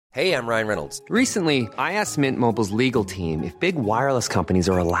Hey, I'm Ryan Reynolds. Recently, I asked Mint Mobile's legal team if big wireless companies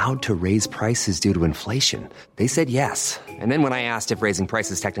are allowed to raise prices due to inflation. They said yes. And then when I asked if raising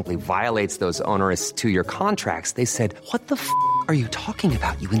prices technically violates those onerous two-year contracts, they said, "What the f*** are you talking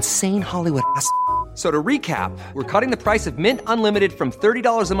about, you insane Hollywood ass?" So to recap, we're cutting the price of Mint Unlimited from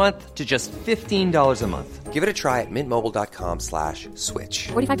 $30 a month to just $15 a month. Give it a try at mintmobile.com/switch.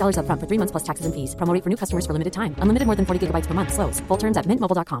 $45 up front for 3 months plus taxes and fees. Promo rate for new customers for limited time. Unlimited more than 40 gigabytes per month. Slows full terms at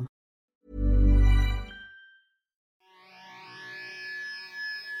mintmobile.com.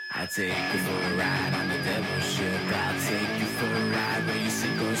 I'll take you for a ride on the devil's ship. I'll take you for a ride where you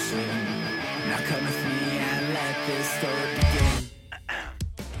sink or swim. Now come with me and let this story begin.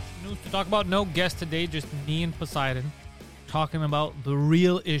 News to talk about. No guest today, just me and Poseidon talking about the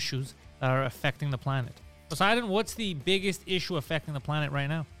real issues that are affecting the planet. Poseidon, what's the biggest issue affecting the planet right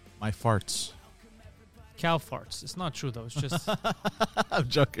now? My farts. Cow farts. It's not true, though. It's just... I'm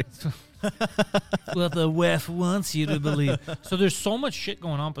joking. what the WEF wants you to believe. So there's so much shit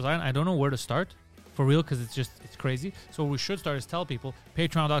going on, Poseidon. I don't know where to start. For real, because it's crazy. So what we should start is tell people,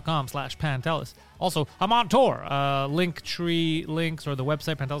 patreon.com/Pantelis. Also, I'm on tour. Linktree links or the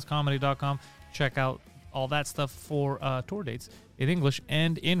website, panteliscomedy.com. Check out all that stuff for tour dates in English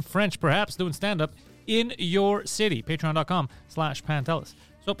and in French, perhaps doing stand-up in your city. Patreon.com /Pantelis.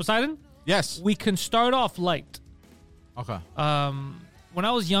 So, Poseidon? Yes. We can start off light. Okay. When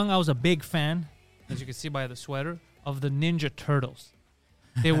I was young, I was a big fan, as you can see by the sweater, of the Ninja Turtles.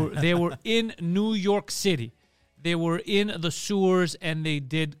 They were in New York City. They were in the sewers and they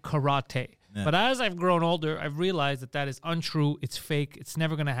did karate. Yeah. But as I've grown older, I've realized that is untrue. It's fake. It's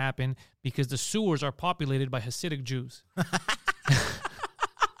never going to happen because the sewers are populated by Hasidic Jews.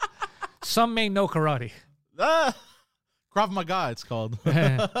 Some may know karate. Krav Maga, it's called.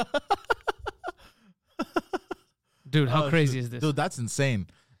 Dude, how crazy is this? Dude, that's insane.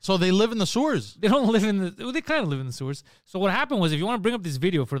 So they live in the sewers. They don't live in the... Well, they kind of live in the sewers. So what happened was, if you want to bring up this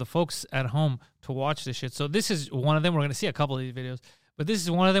video for the folks at home to watch this shit. So this is one of them. We're going to see a couple of these videos. But this is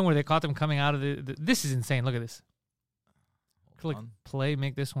one of them where they caught them coming out of the this is insane. Look at this. Click play,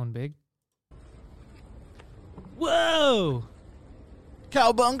 make this one big. Whoa!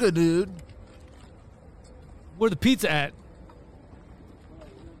 Cowbunga, dude. Where the pizza at?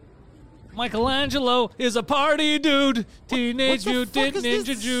 Michelangelo is a party dude. Teenage Mutant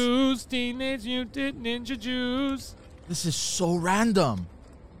Ninja Jews. Teenage Mutant Ninja Jews. This is so random.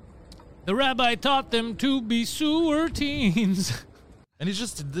 The rabbi taught them to be sewer teens. And he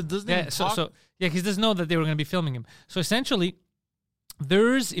just doesn't even talk. He doesn't know that they were going to be filming him. So essentially,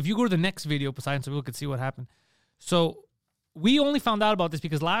 if you go to the next video, Poseidon, so people could see what happened. So we only found out about this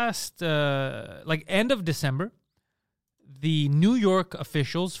because last, end of December, the New York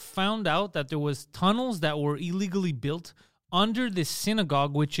officials found out that there was tunnels that were illegally built under this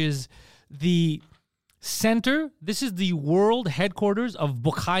synagogue, which is the center. This is the world headquarters of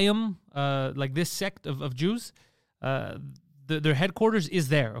Bukhaim, this sect of Jews. Their headquarters is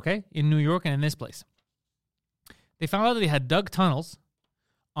there, okay, in New York and in this place. They found out that they had dug tunnels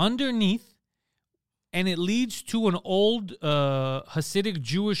underneath, and it leads to an old Hasidic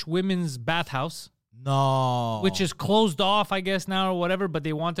Jewish women's bathhouse. No. Which is closed off, I guess, now or whatever, but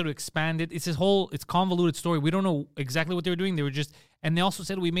they wanted to expand it. It's it's convoluted story. We don't know exactly what they were doing. They were and they also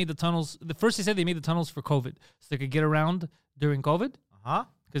said we made the tunnels. First they said they made the tunnels for COVID, so they could get around during COVID,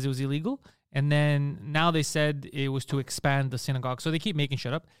 because it was illegal. And then now they said it was to expand the synagogue. So they keep making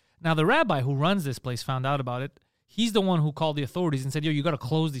shit up. Now the rabbi who runs this place found out about it. He's the one who called the authorities and said, yo, you got to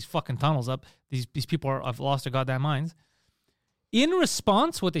close these fucking tunnels up. These people have lost their goddamn minds. In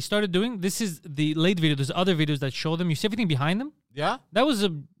response, what they started doing, this is the late video. There's other videos that show them. You see everything behind them? Yeah. That was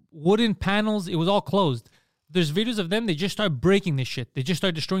wooden panels. It was all closed. There's videos of them. They just start breaking this shit. They just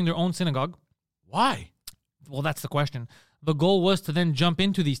start destroying their own synagogue. Why? Well, that's the question. The goal was to then jump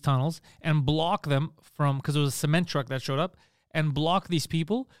into these tunnels and block them from, because there was a cement truck that showed up, and block these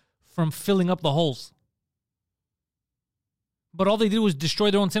people from filling up the holes. But all they did was destroy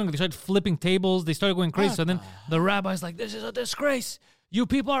their own synagogue. They started flipping tables. They started going crazy. So then the rabbi's like, this is a disgrace. You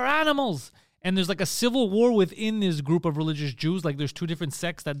people are animals. And there's like a civil war within this group of religious Jews. Like there's two different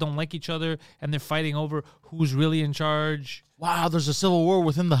sects that don't like each other, and they're fighting over who's really in charge. Wow, there's a civil war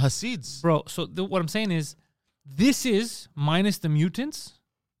within the Hasids. Bro, so what I'm saying is, this is, minus the mutants,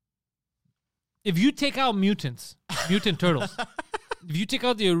 if you take out mutant turtles, if you take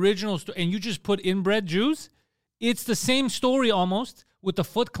out the original and you just put inbred Jews, it's the same story almost with the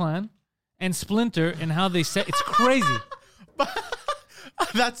Foot Clan and Splinter and how they said it's crazy.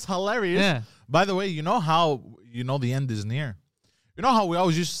 That's hilarious. Yeah. By the way, you know how the end is near. You know how we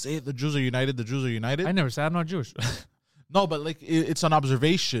always used to say the Jews are united, the Jews are united? I never said I'm not Jewish. No, but like it's an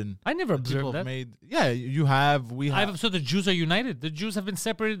observation. I never that people observed have that. made. Yeah, you have. We have. So the Jews are united. The Jews have been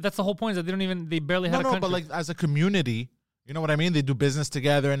separated. That's the whole point. Is that they barely had a country. but like as a community, you know what I mean? They do business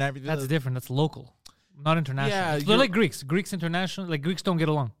together and everything. That's different. That's local, not international. Yeah, They're like Greeks. Greeks international. Like Greeks don't get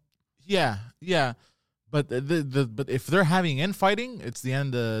along. Yeah. But but if they're having infighting, it's the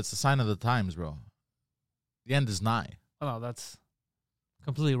end. It's a sign of the times, bro. The end is nigh. Oh, no, that's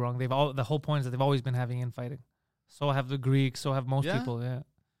completely wrong. The whole point is that they've always been having infighting. So have the Greeks. So have most people. Yeah.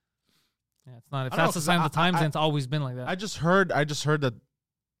 Yeah, it's not. If that's a sign of the times, then it's always been like that. I just heard that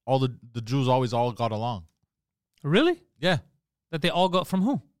all the Jews always all got along. Really? Yeah, That they all got from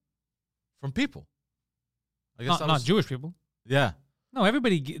who? from people. I guess Not Jewish people. Yeah, No,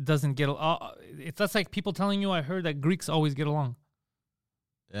 everybody doesn't get. That's like people telling you. I heard that Greeks always get along.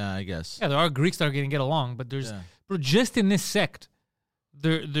 yeah, I guess. Yeah, there are Greeks that are going to get along, but bro, just in this sect,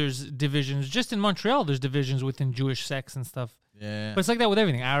 there's divisions. Just in Montreal, there's divisions within Jewish sects and stuff. Yeah, But it's like that with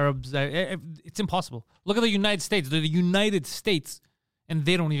everything. Arabs, it's impossible. Look at the United States. They're the United States, and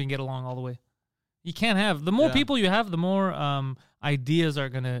they don't even get along all the way. You can't have. The more people you have, the more ideas are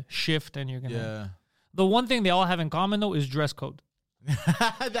going to shift, and you're going to. yeah. The one thing they all have in common, though, is dress code.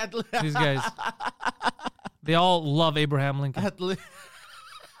 These guys. They all love Abraham Lincoln.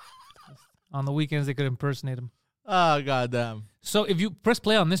 On the weekends, they could impersonate him. Oh, goddamn. So if you press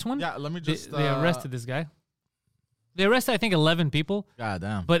play on this one, Yeah, let me just. they arrested this guy. They arrested, I think, 11 people,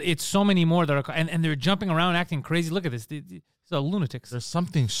 Goddamn. but it's so many more that are, and they're jumping around, acting crazy. Look at this. These are lunatics. There's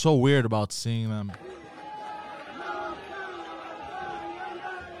something so weird about seeing them.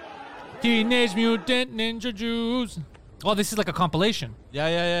 Teenage Mutant Ninja Jews. Oh, this is like a compilation.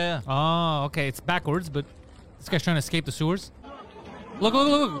 Yeah. Oh, okay. It's backwards, but this guy's trying to escape the sewers. Look.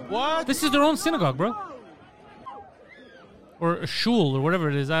 What? This is their own synagogue, bro. Or a shul, or whatever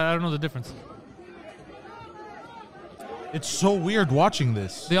it is. I don't know the difference. It's so weird watching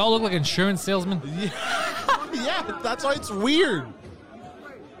this. They all look like insurance salesmen. Yeah, that's why it's weird.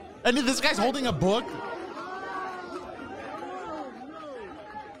 And this guy's holding a book.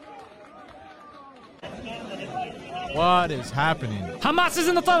 What is happening? Hamas is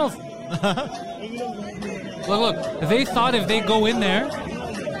in the tunnels. Look. They thought if they go in there,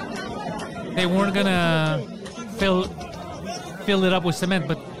 they weren't gonna fill it up with cement,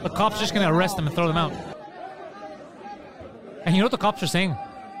 but the cops just gonna arrest them and throw them out. And you know what the cops are saying?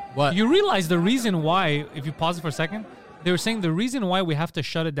 What? You realize the reason why, if you pause it for a second, they were saying the reason why we have to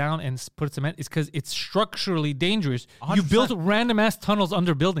shut it down and put cement is because it's structurally dangerous. You 100%. built random ass tunnels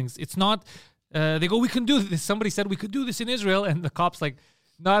under buildings. It's not. They go, we can do this. Somebody said we could do this in Israel, and the cops like,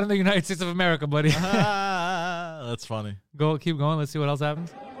 not in the United States of America, buddy. That's funny. Keep going. Let's see what else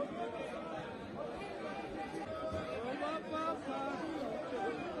happens.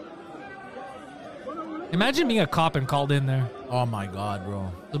 Imagine being a cop and called in there. Oh my God,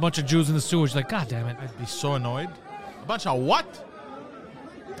 bro. There's a bunch of Jews in the sewers. Like, God damn it. I'd be so annoyed. A bunch of what?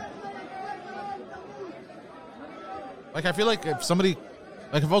 Like, I feel like if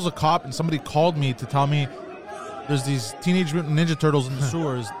I was a cop and somebody called me to tell me there's these Teenage Mutant Ninja Turtles in the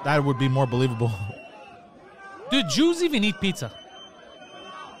sewers, that would be more believable. Do Jews even eat pizza?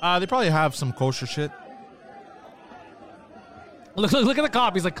 They probably have some kosher shit. Look at the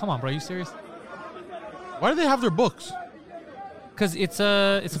cop. He's like, come on, bro. Are you serious? Why do they have their books? Because it's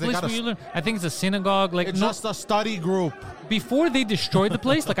a they place got where you learn. I think it's a synagogue. Like It's just a study group. before they destroyed the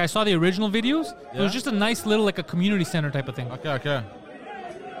place, like I saw the original videos, it was Yeah? just a nice little like a community center type of thing. Okay.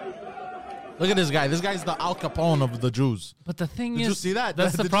 Look at this guy. This guy's the Al Capone of the Jews. But the thing Did is, you see that?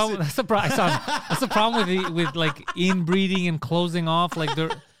 That's the Did you problem. see- That's the problem. That's the problem with like inbreeding and closing off. Like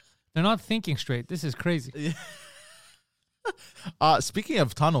they're not thinking straight. This is crazy. Speaking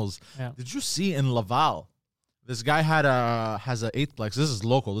of tunnels, Yeah. did you see in Laval? This guy has a eightplex. This is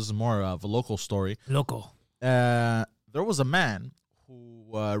local. This is more of a local story. Loco. There was a man who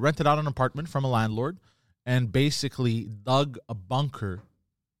rented out an apartment from a landlord and basically dug a bunker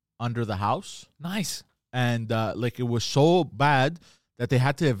under the house. Nice. And like it was so bad that they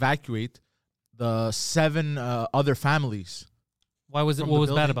had to evacuate the 7 other families. Why was it? from What the was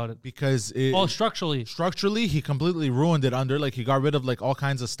bad building about it? Because Structurally. structurally, he completely ruined it under. Like he got rid of like all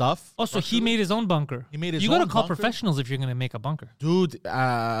kinds of stuff. Oh, so he made his own bunker. He made his You gotta own call bunker? professionals if you're gonna make a bunker. Dude,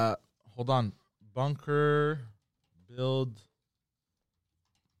 hold on. Bunker, build,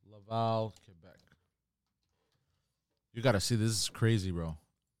 Laval, Quebec. You gotta see, this is crazy, bro.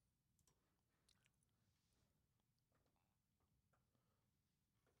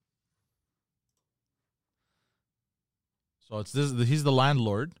 So it's this. He's the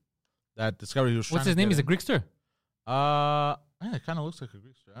landlord that discovered he was. What's trying his to name? get He's a in. Greekster. Yeah, it kind of looks like a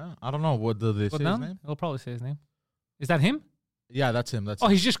Greekster. I don't know. What do they Go say down. his name? He'll probably say his name. Is that him? Yeah, that's him. That's Oh,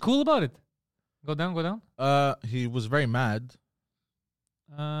 him. he's just cool about it. Go down, go down. He was very mad.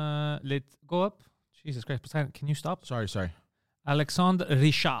 Let's go up. Jesus Christ. Poseidon, can you stop? Sorry. Alexandre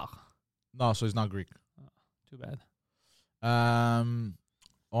Richard. No, so he's not Greek. Too bad.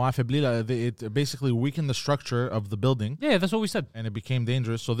 It basically weakened the structure of the building. Yeah, that's what we said. And it became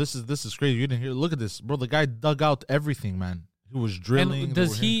dangerous. So this is crazy. You didn't hear. Look at this, bro. The guy dug out everything, man. He was drilling. And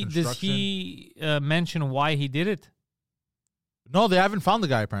does he mention why he did it? No, they haven't found the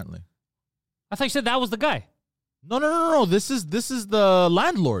guy apparently. I thought you said that was the guy. No. This is the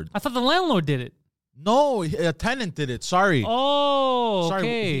landlord. I thought the landlord did it. No, a tenant did it. Sorry. Oh, Sorry,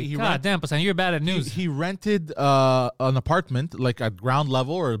 okay. he God damn, Poseidon, you're bad at news. He rented an apartment, like at ground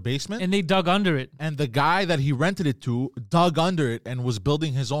level or a basement. And they dug under it. And the guy that he rented it to dug under it and was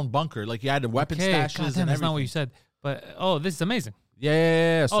building his own bunker. Like he had weapon stashes God damn, and that's everything. not what you said. But, this is amazing.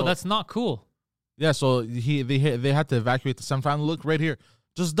 Yeah. So, that's not cool. Yeah, so they had to evacuate the semifinal. Look right here.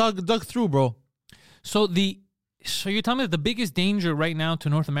 Just dug through, bro. So you're telling me that the biggest danger right now to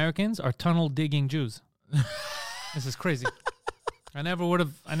North Americans are tunnel digging Jews? This is crazy. I never would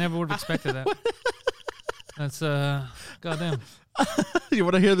have expected that. That's goddamn. You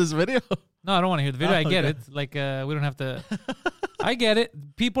want to hear this video? No, I don't want to hear the video. I get okay. it. Like we don't have to. I get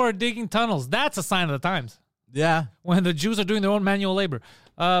it. People are digging tunnels. That's a sign of the times. Yeah. When the Jews are doing their own manual labor.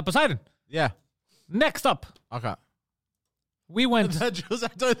 Poseidon. Yeah. Next up. Okay. We went. The Jews are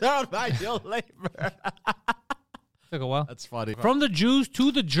doing their own manual labor. Took a while. That's funny. From the Jews to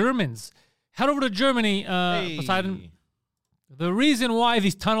the Germans. Head over to Germany, Poseidon. The reason why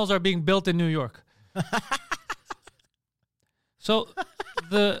these tunnels are being built in New York. So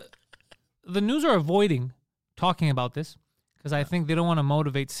the news are avoiding talking about this because I think they don't want to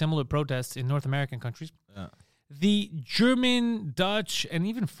motivate similar protests in North American countries. Yeah. The German, Dutch, and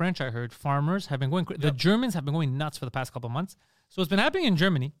even French, I heard, farmers have been going. The Germans have been going nuts for the past couple of months. So what's been happening in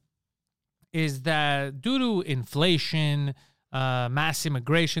Germany is that due to inflation, mass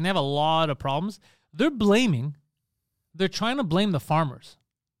immigration, they have a lot of problems. They're trying to blame the farmers.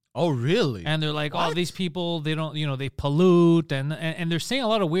 Oh, really? And they're like, What? oh, these people, they don't, they pollute. And they're saying a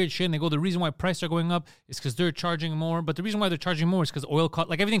lot of weird shit. And they go, the reason why prices are going up is because they're charging more. But the reason why they're charging more is because oil cost,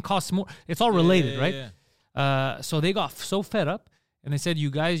 like everything costs more. It's all related, right? Yeah. So they got so fed up. And they said, you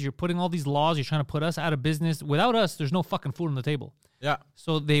guys, you're putting all these laws. You're trying to put us out of business. Without us, there's no fucking food on the table. Yeah.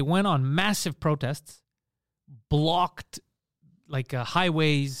 So they went on massive protests, blocked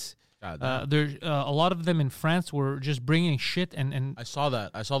highways. There, a lot of them in France were just bringing shit and I saw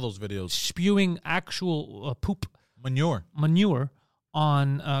that. I saw those videos. spewing actual poop Manure.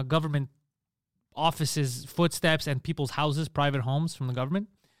 on government offices, footsteps, and people's houses, private homes from the government.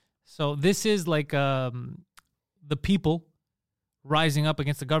 So this is like the people rising up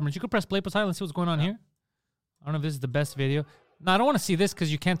against the government. You could press play, Poseidon, and see what's going on here. I don't know if this is the best video. No, I don't want to see this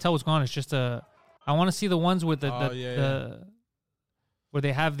because you can't tell what's going on. It's just I want to see the ones with the where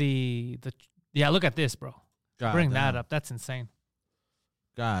they have the look at this, bro. God Bring damn. that up. That's insane.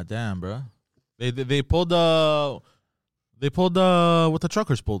 God damn, bro. They pulled what the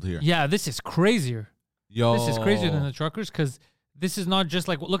truckers pulled here. Yeah, this is crazier. Yo, This is crazier than the truckers because this is not just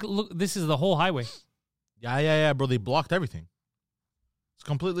like look. This is the whole highway. Yeah, bro. They blocked everything. It's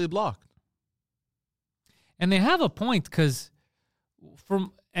completely blocked. And they have a point because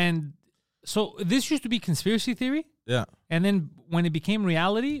so this used to be conspiracy theory. Yeah. And then when it became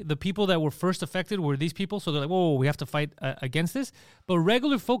reality, the people that were first affected were these people. So they're like, whoa, we have to fight against this. But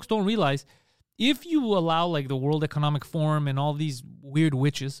regular folks don't realize if you allow like the World Economic Forum and all these weird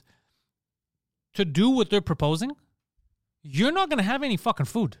witches to do what they're proposing, you're not going to have any fucking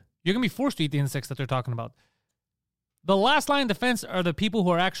food. You're going to be forced to eat the insects that they're talking about. The last line of defense are the people who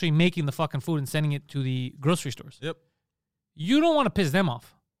are actually making the fucking food and sending it to the grocery stores. Yep. You don't want to piss them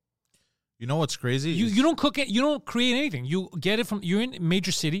off. You know what's crazy? You don't cook it. You don't create anything. You get it you're in a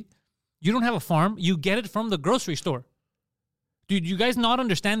major city. You don't have a farm. You get it from the grocery store. Dude, you guys not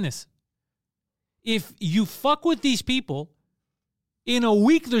understand this. If you fuck with these people, in a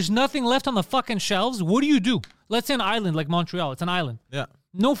week there's nothing left on the fucking shelves, what do? Let's say an island like Montreal. It's an island. Yeah.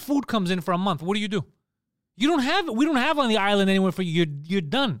 No food comes in for a month. What do? We don't have on the island anywhere for you. You're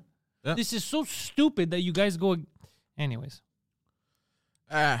done. Yeah. This is so stupid that you guys go. Anyways.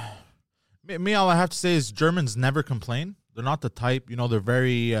 Me, all I have to say is Germans never complain. They're not the type, they're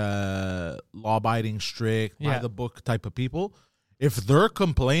very law-abiding, strict, by the book type of people. If they're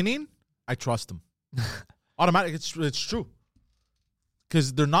complaining, I trust them. Automatic, it's true.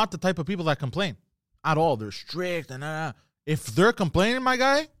 Because they're not the type of people that complain at all. They're strict and if they're complaining, my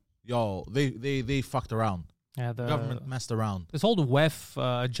guy, they fucked around. Yeah, the government messed around. This whole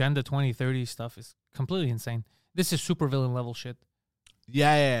WEF Agenda 2030 stuff is completely insane. This is super villain level shit.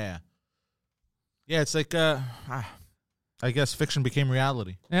 Yeah. It's like I guess fiction became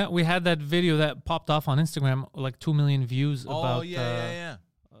reality. Yeah, we had that video that popped off on Instagram, like 2 million views about yeah.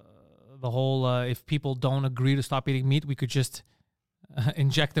 The whole if people don't agree to stop eating meat, we could just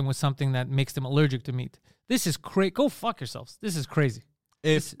inject them with something that makes them allergic to meat. This is crazy. Go fuck yourselves. This is crazy.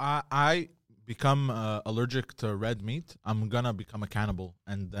 If I become allergic to red meat, I'm gonna become a cannibal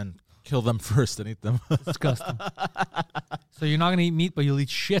and then kill them first and eat them. Disgusting. So you're not gonna eat meat, but you'll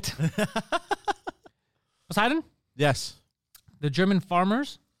eat shit. Poseidon? Yes. The German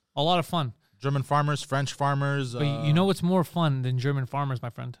farmers, a lot of fun. German farmers, French farmers. But you know what's more fun than German farmers,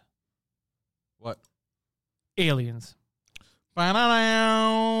 my friend? What? Aliens.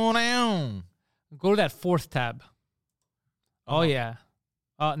 Go Go to that fourth tab. Oh, yeah.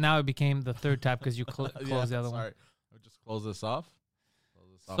 Now it became the third tab because you closed the other one. Sorry. I'll just close this off.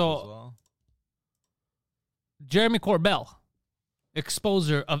 So, as well. Jeremy Corbell,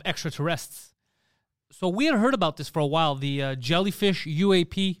 exposer of extraterrestrials. So we had heard about this for a while, the Jellyfish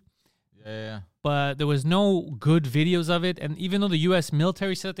UAP. Yeah. But there was no good videos of it. And even though the U.S.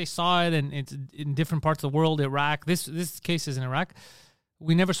 military said that they saw it and it's in different parts of the world, Iraq, this case is in Iraq,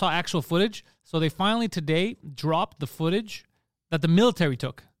 we never saw actual footage. So they finally today dropped the footage that the military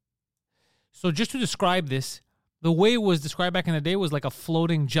took. So just to describe this, the way it was described back in the day was like a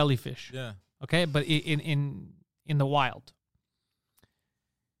floating jellyfish. Yeah. Okay, but in the wild.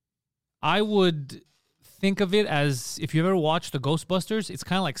 I would think of it as, if you've ever watched the Ghostbusters, it's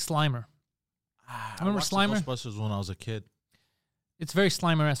kind of like Slimer. I remember watched Slimer? the Ghostbusters when I was a kid. It's very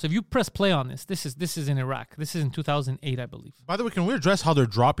Slimer-esque. So if you press play on this is in Iraq. This is in 2008, I believe. By the way, can we address how they're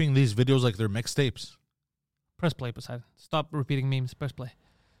dropping these videos like they're mixtapes? Press play, Poseidon. Stop repeating memes. Press play.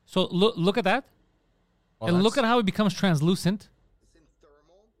 So look at that. Oh, And look at how it becomes translucent.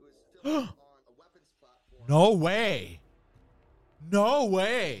 No way. No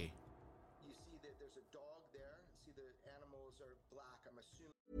way. You see that there's a dog there. See the animals are black. I'm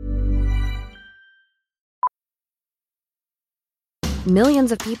assuming.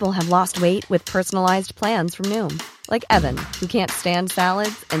 Millions of people have lost weight with personalized plans from Noom. Like Evan, who can't stand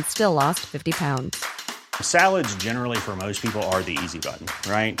salads and still lost 50 pounds. Salads generally for most people are the easy button,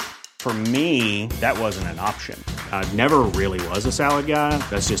 right? For me, that wasn't an option. I never really was a salad guy.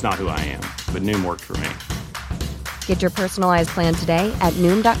 That's just not who I am. But Noom worked for me. Get your personalized plan today at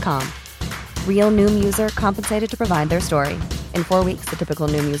Noom.com. Real Noom user compensated to provide their story. In 4 weeks, the typical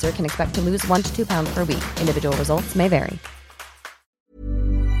Noom user can expect to lose 1 to 2 pounds per week. Individual results may vary.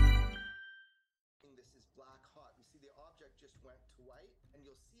 This is black hot. You see the object just went to white, and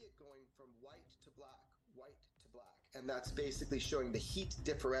you'll see it going from white to black, and that's basically showing the heat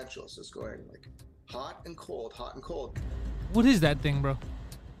differential. So it's going like hot and cold, hot and cold. What is that thing, bro?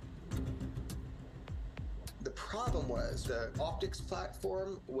 The problem was the optics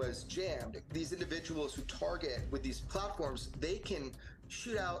platform was jammed. These individuals who target with these platforms, they can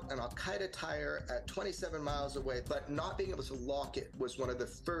shoot out an Al-Qaeda tire at 27 miles away, but not being able to lock it was one of the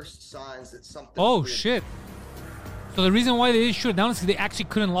first signs that something. Oh, shit. So the reason why they didn't shoot it down is because they actually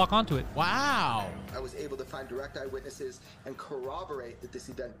couldn't lock onto it. Wow. I was able to find direct eyewitnesses and corroborate that this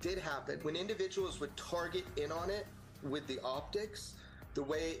event did happen. When individuals would target in on it with the optics, the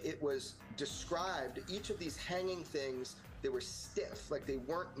way it was described, each of these hanging things, they were stiff, like they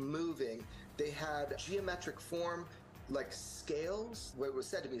weren't moving. They had geometric form, like scales. What was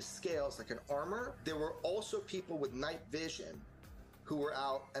said to me is scales, like an armor. There were also people with night vision who were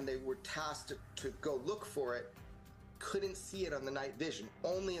out and they were tasked to go look for it. Couldn't see it on the night vision.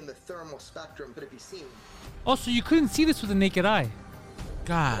 Only in the thermal spectrum could it be seen. Oh, so you couldn't see this with the naked eye?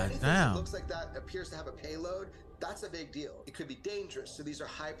 God damn. That looks like that appears to have a payload. That's a big deal. It could be dangerous. So these are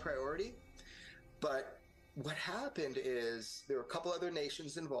high priority. But what happened is there were a couple other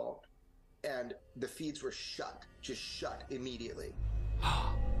nations involved and the feeds were shut, just shut immediately.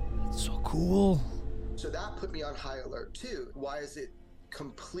 That's so cool. So that put me on high alert too. Why is it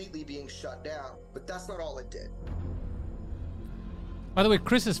completely being shut down? But that's not all it did. By the way,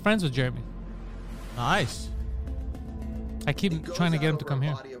 Chris is friends with Jeremy. Nice. I keep trying to get him to come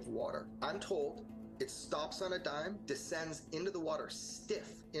here. Body of water. I'm told it stops on a dime, descends into the water,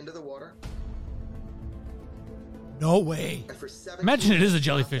 stiff into the water. No way. And for 17 Imagine it is a minutes,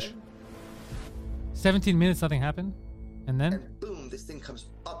 jellyfish. nothing. 17 minutes, nothing happened. And then? And boom, this thing comes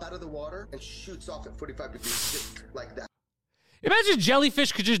up out of the water and shoots off at 45 degrees just like that. Imagine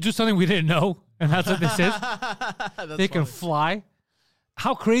jellyfish could just do something we didn't know. And that's what this is. They can fly.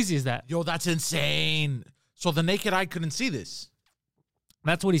 How crazy is that? Yo, that's insane. So the naked eye couldn't see this?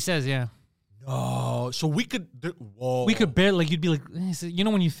 That's what he says, yeah. No. So we could... Whoa. We could barely, like, you'd be like, you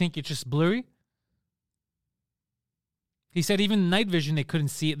know when you think it's just blurry? He said even night vision, they couldn't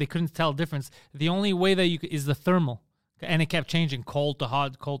see it. They couldn't tell the difference. The only way that you could, is the thermal. And it kept changing, cold to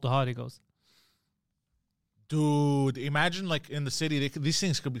hot, he goes. Dude, imagine like in the city, these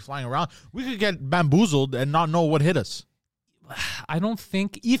things could be flying around. We could get bamboozled and not know what hit us. I don't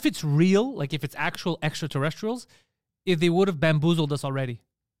think, if it's real, like if it's actual extraterrestrials, if they would have bamboozled us already.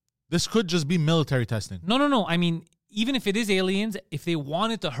 This could just be military testing. No. I mean, even if it is aliens, if they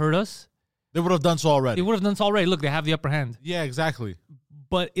wanted to hurt us, they would have done so already. Look, they have the upper hand. Yeah, exactly.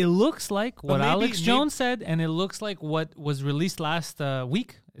 But it looks like what Alex Jones said, and it looks like what was released last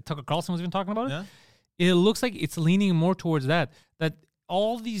week. Tucker Carlson was even talking about it. Yeah. It looks like it's leaning more towards that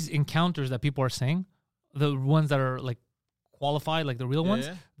all these encounters that people are saying, the ones that are like qualified, like the real ones,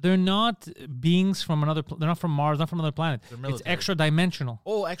 they're not beings from they're not from Mars, not from another planet. It's extra dimensional.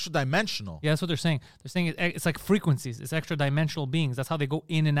 Oh, extra dimensional. Yeah, that's what they're saying. They're saying it's like frequencies. It's extra dimensional beings. That's how they go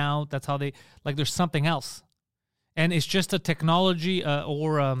in and out. That's how they, like, there's something else. And it's just a technology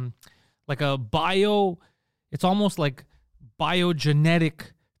or like a it's almost like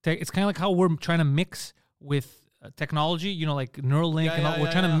biogenetic. It's kind of like how we're trying to mix with technology, you know, like Neuralink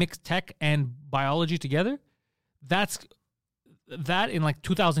we're trying to mix tech and biology together. That's that in like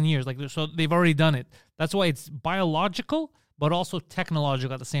 2,000 years. Like, so they've already done it. That's why it's biological, but also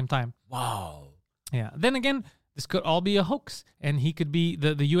technological at the same time. Wow. Yeah. Then again, this could all be a hoax, and he could be,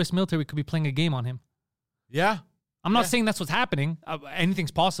 the U.S. military could be playing a game on him. Yeah. I'm not saying that's what's happening.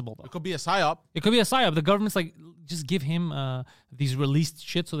 Anything's possible, though. It could be a psyop. It could be a psyop. The government's like, just give him these released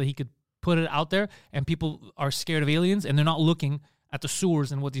shit so that he could put it out there, and people are scared of aliens, and they're not looking at the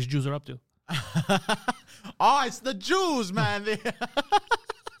sewers and what these Jews are up to. Oh, it's the Jews, man.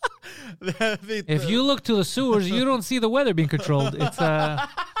 If you look to the sewers, you don't see the weather being controlled. It's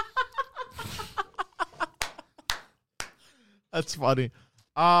That's funny.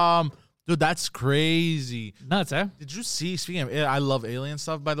 Dude, that's crazy. Nuts, eh? Did you see, speaking of, I love alien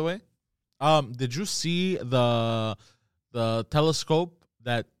stuff, by the way. Did you see the telescope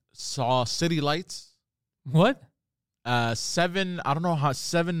that saw city lights? What? 7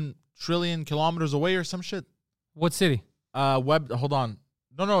 trillion kilometers away or some shit. What city? Hold on.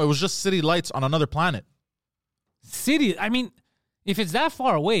 No, it was just city lights on another planet. City? I mean, if it's that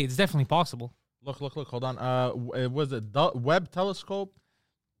far away, it's definitely possible. Look, hold on. Was it the Webb telescope?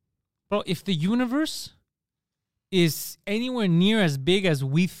 Bro, if the universe is anywhere near as big as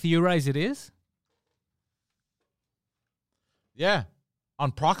we theorize it is. Yeah.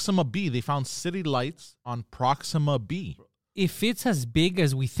 On Proxima B, they found city lights on Proxima B. If it's as big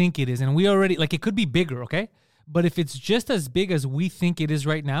as we think it is, and we already, like, it could be bigger, okay? But if it's just as big as we think it is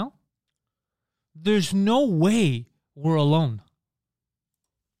right now, there's no way we're alone.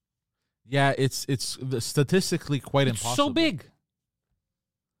 Yeah, it's statistically quite impossible. So big.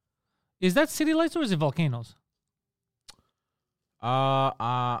 Is that city lights or is it volcanoes?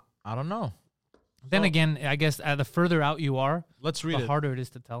 I don't know. Then again, I guess the further out you are, let's read the harder it is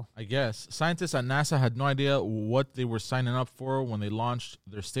to tell. I guess. Scientists at NASA had no idea what they were signing up for when they launched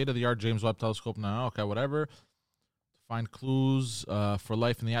their state-of-the-art James Webb Telescope. Now, okay, whatever. To find clues for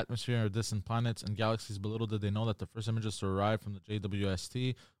life in the atmosphere of distant planets and galaxies. But little did they know that the first images to arrive from the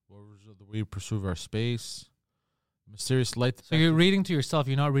JWST were the way we pursue our space. Mysterious light detector. So you're reading to yourself.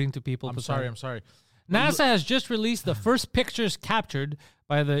 You're not reading to people. I'm sorry. NASA has just released the first pictures captured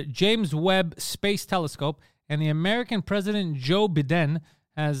by the James Webb Space Telescope, and the American President Joe Biden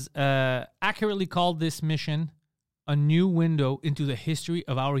has accurately called this mission a new window into the history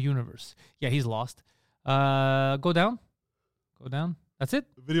of our universe. Yeah, he's lost. Go down. That's it?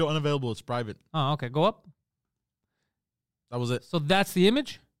 The video unavailable. It's private. Oh, okay. Go up. That was it. So that's the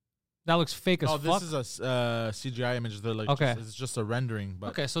image? That looks fake as fuck. Oh, this is a CGI image. They're like, okay. It's just a rendering.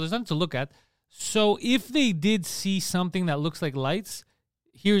 But okay, so there's nothing to look at. So if they did see something that looks like lights,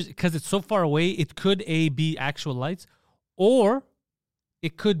 here's, because it's so far away, it could be actual lights, or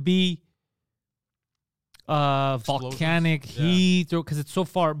it could be volcanic heat, because it's so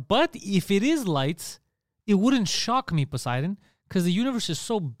far. But if it is lights, it wouldn't shock me, Poseidon, because the universe is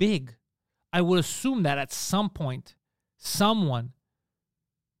so big. I would assume that at some point, someone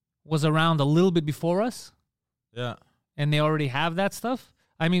was around a little bit before us. Yeah. And they already have that stuff.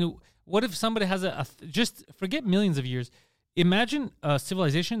 I mean, what if somebody has just forget millions of years. Imagine a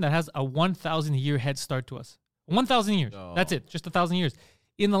civilization that has a 1,000-year head start to us. 1,000 years. Oh. That's it. Just 1,000 years.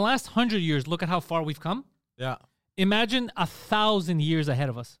 In the last 100 years, look at how far we've come. Yeah. Imagine 1,000 years ahead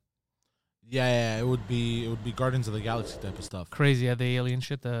of us. Yeah. It would be Guardians of the Galaxy type of stuff. Crazy. Yeah, the alien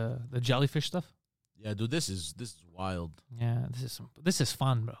shit, the jellyfish stuff. Yeah, dude, this is wild. Yeah, this is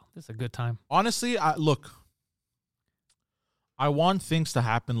fun, bro. This is a good time. Honestly, I want things to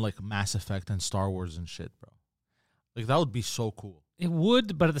happen like Mass Effect and Star Wars and shit, bro. Like, that would be so cool. It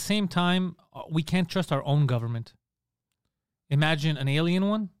would, but at the same time, we can't trust our own government. Imagine an alien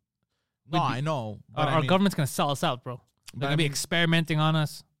one. No, I know. But Our government's going to sell us out, bro. They're going to be experimenting on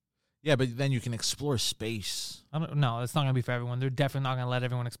us. Yeah, but then you can explore space. No, it's not going to be for everyone. They're definitely not going to let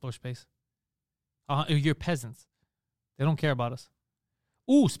everyone explore space. You're peasants. They don't care about us.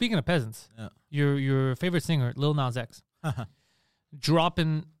 Ooh, speaking of peasants, your favorite singer, Lil Nas X,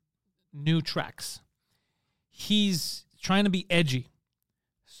 dropping new tracks. He's trying to be edgy.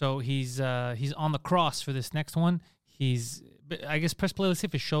 So he's on the cross for this next one. I guess press play. Let's see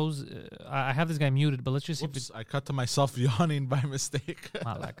if it shows. I have this guy muted, but let's just see if it... I cut to myself yawning by mistake.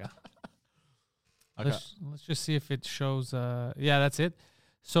 Malaka. Let's just see if it shows. Yeah, that's it.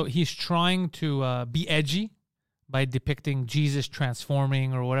 So he's trying to be edgy by depicting Jesus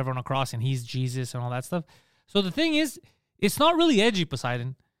transforming or whatever on a cross, and he's Jesus and all that stuff. So the thing is, it's not really edgy,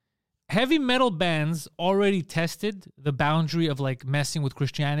 Poseidon. Heavy metal bands already tested the boundary of like messing with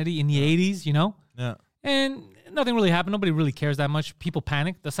Christianity in the 80s, you know? Yeah. And nothing really happened. Nobody really cares that much. People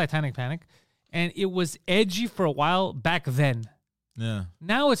panicked, the satanic panic. And it was edgy for a while back then. Yeah.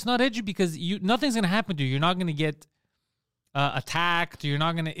 Now it's not edgy because nothing's going to happen to you. You're not going to get attacked.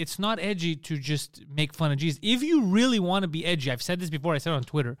 It's not edgy to just make fun of Jesus. If you really want to be edgy, I've said this before, I said it on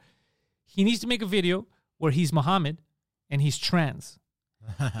Twitter, he needs to make a video where he's Muhammad and he's trans.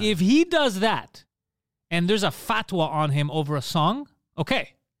 If he does that and there's a fatwa on him over a song,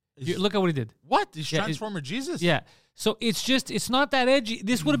 okay. Look at what he did. What? He's Transformer Jesus? Yeah. So it's not that edgy.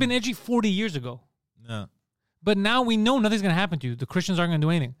 This would have been edgy 40 years ago. Yeah. But now we know nothing's going to happen to you. The Christians aren't going to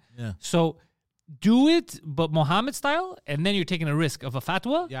do anything. Yeah. So do it, but Muhammad style, and then you're taking a risk of a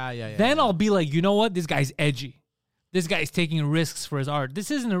fatwa. Yeah. Then I'll be like, you know what? This guy's edgy. This guy's taking risks for his art.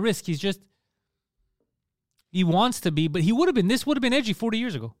 This isn't a risk. He wants to be, but this would have been edgy 40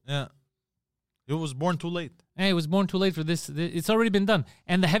 years ago. Yeah. It was born too late. Hey, it was born too late for this. It's already been done.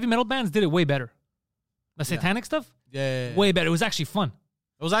 And the heavy metal bands did it way better. The satanic stuff? Yeah. Way better. It was actually fun.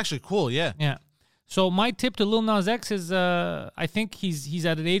 It was actually cool, yeah. Yeah. So my tip to Lil Nas X is I think he's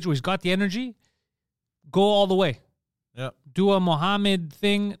at an age where he's got the energy. Go all the way. Yeah. Do a Muhammad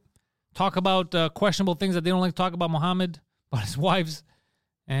thing. Talk about questionable things that they don't like to talk about Muhammad, about his wives.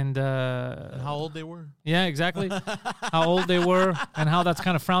 And how old they were. Yeah, exactly. How old they were and how that's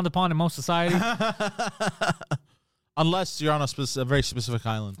kind of frowned upon in most society. Unless you're on a very specific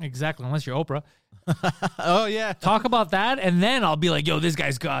island. Exactly, unless you're Oprah. Oh, yeah. Talk about that, and then I'll be like, yo, this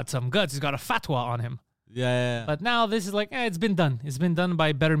guy's got some guts. He's got a fatwa on him. Yeah. But now this is like, it's been done. It's been done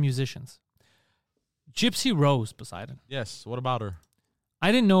by better musicians. Gypsy Rose, Poseidon. Yes, what about her?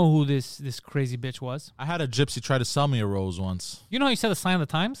 I didn't know who this crazy bitch was. I had a gypsy try to sell me a rose once. You know how you said the sign of the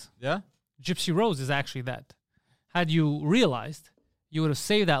times? Yeah. Gypsy Rose is actually that. Had you realized, you would have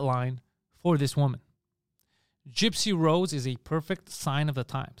saved that line for this woman. Gypsy Rose is a perfect sign of the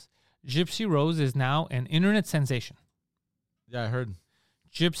times. Gypsy Rose is now an internet sensation. Yeah, I heard.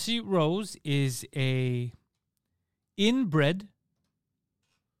 Gypsy Rose is a inbred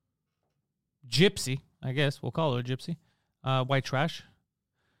gypsy, I guess. We'll call her a gypsy. White trash.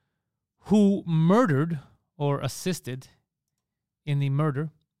 Who murdered or assisted in the murder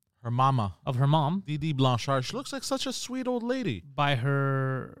her mama of her mom, Didi Blanchard. She looks like such a sweet old lady. By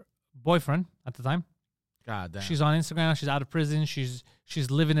her boyfriend at the time. God damn. She's on Instagram. She's out of prison. She's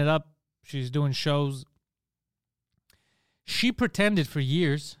living it up. She's doing shows. She pretended for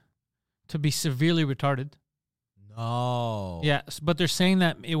years to be severely retarded. No. Yeah, but they're saying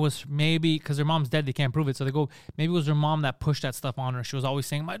that it was maybe because her mom's dead. They can't prove it. So they go, maybe it was her mom that pushed that stuff on her. She was always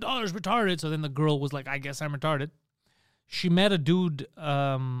saying, my daughter's retarded. So then the girl was like, I guess I'm retarded. She met a dude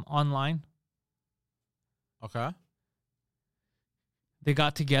online. Okay. They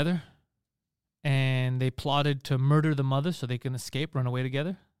got together and they plotted to murder the mother so they can escape, run away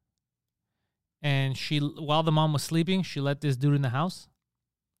together. And while the mom was sleeping, she let this dude in the house,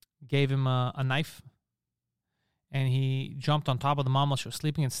 gave him a knife. And he jumped on top of the mom while she was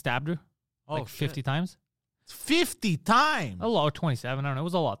sleeping and stabbed her 50 times. 50 times? A lot, or 27. I don't know. It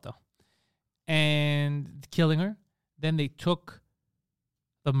was a lot, though. And killing her. Then they took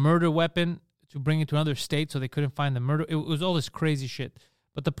the murder weapon to bring it to another state so they couldn't find the murder. It was all this crazy shit.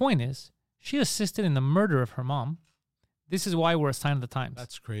 But the point is, she assisted in the murder of her mom. This is why we're a sign of the times.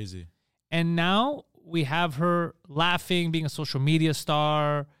 That's crazy. And now we have her laughing, being a social media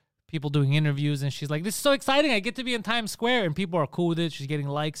star, people doing interviews, and she's like, this is so exciting. I get to be in Times Square, and people are cool with it. She's getting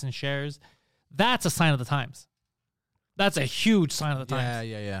likes and shares. That's a sign of the times. That's a huge sign of the times.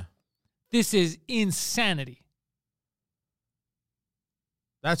 Yeah. This is insanity.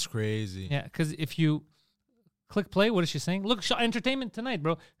 That's crazy. Yeah, because if you Click play. What is she saying? Look, entertainment tonight,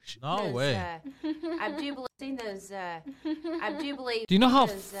 bro. No way. I do believe. Do you know how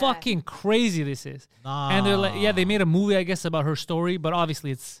fucking crazy this is? Nah. And they're like, yeah, they made a movie, I guess, about her story, but obviously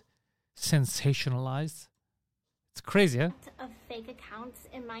it's sensationalized. It's crazy, huh? Of fake accounts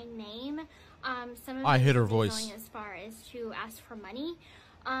in my name. Some of I it hit her is voice. going as far as to ask for money.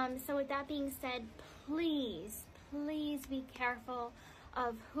 So with that being said, please be careful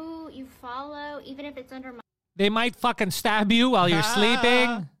of who you follow, even if it's under my. They might fucking stab you while you're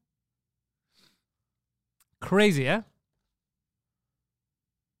sleeping. Crazy, huh?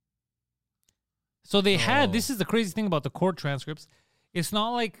 So they had, this is the crazy thing about the court transcripts. It's not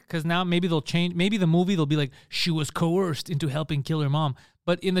like, because now maybe they'll change, maybe the movie they'll be like, she was coerced into helping kill her mom.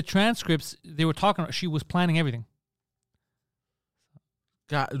 But in the transcripts, they were talking, she was planning everything.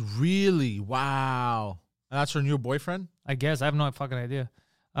 God, really? Wow. And that's her new boyfriend? I guess. I have no fucking idea.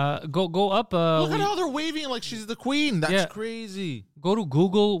 Go up. Look at how they're waving like she's the queen. That's crazy. Go to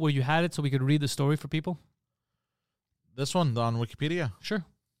Google where you had it so we could read the story for people. This one on Wikipedia? Sure.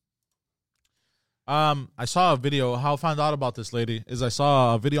 I saw a video. How I found out about this lady is I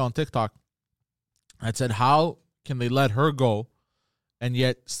saw a video on TikTok that said, how can they let her go and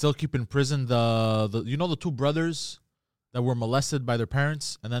yet still keep in prison the you know the two brothers that were molested by their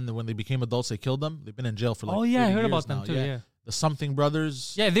parents, and then when they became adults they killed them? They've been in jail for like 30 I heard years about them now. too. Yeah. The something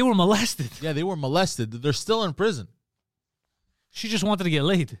brothers. Yeah, they were molested. Yeah, they were molested. They're still in prison. She just wanted to get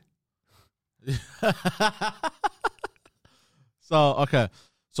laid.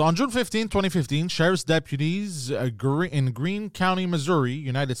 So on June 15, 2015, sheriff's deputies in Greene County, Missouri,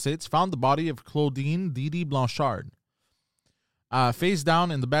 United States, found the body of Claudine Didi Blanchard face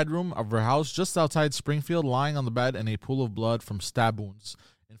down in the bedroom of her house just outside Springfield, lying on the bed in a pool of blood from stab wounds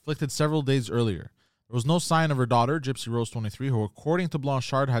inflicted several days earlier. There was no sign of her daughter, Gypsy Rose, 23, who, according to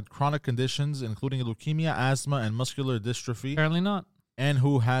Blanchard, had chronic conditions including leukemia, asthma, and muscular dystrophy. Apparently not. And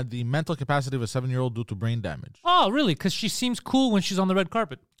who had the mental capacity of a 7-year-old due to brain damage. Oh, really? Because she seems cool when she's on the red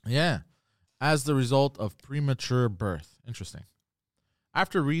carpet. Yeah. As the result of premature birth. Interesting.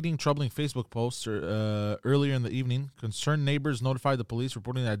 After reading troubling Facebook posts earlier in the evening, concerned neighbors notified the police,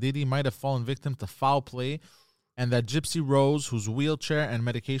 reporting that Didi might have fallen victim to foul play and that Gypsy Rose, whose wheelchair and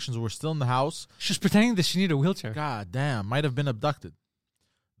medications were still in the house... She's pretending that she needed a wheelchair. God damn, might have been abducted.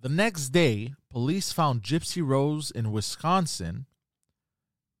 The next day, police found Gypsy Rose in Wisconsin,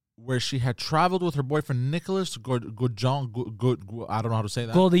 where she had traveled with her boyfriend Nicholas Godjon, I don't know how to say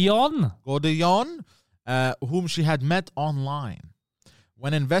that. Godillon, whom she had met online.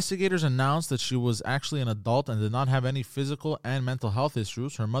 When investigators announced that she was actually an adult and did not have any physical and mental health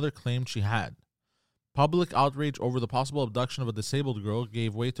issues, her mother claimed she had. Public outrage over the possible abduction of a disabled girl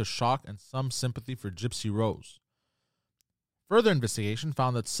gave way to shock and some sympathy for Gypsy Rose. Further investigation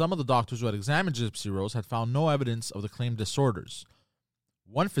found that some of the doctors who had examined Gypsy Rose had found no evidence of the claimed disorders.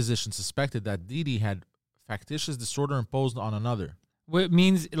 One physician suspected that Didi had factitious disorder imposed on another. What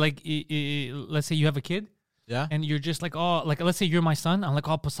means, like, let's say you have a kid, yeah, and you're just like, oh, like, let's say you're my son. I'm like,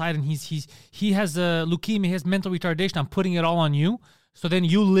 oh, Poseidon, he has leukemia, he has mental retardation. I'm putting it all on you. So then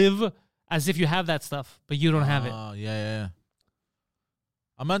you live as if you have that stuff, but you don't have it. Oh, yeah.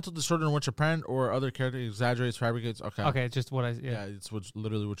 A mental disorder in which a parent or other character exaggerates, fabricates. Okay, just what yeah, it's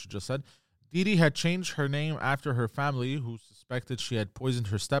literally what you just said. Didi had changed her name after her family, who suspected she had poisoned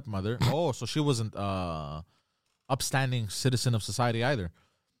her stepmother. Oh, so she wasn't upstanding citizen of society either.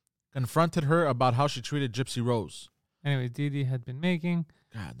 Confronted her about how she treated Gypsy Rose. Anyway, Didi had been making.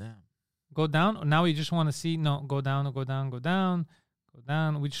 God damn. Go down. Now we just want to see. No, go down, go down, go down, go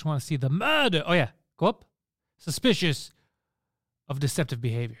down. We just want to see the murder. Oh, yeah. Go up. Suspicious of deceptive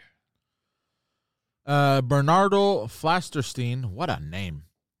behavior. Bernardo Flasterstein. What a name.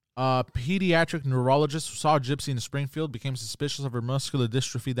 A pediatric neurologist who saw Gypsy in Springfield became suspicious of her muscular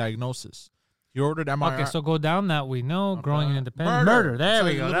dystrophy diagnosis. He ordered MRI. Okay, so go down that we know. Okay. Growing and independent. Murder. There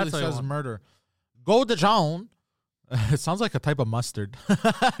we go. That's what it says. Murder. Go to John. It sounds like a type of mustard.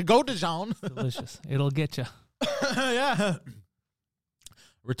 Go to John. Delicious. It'll get you. Yeah.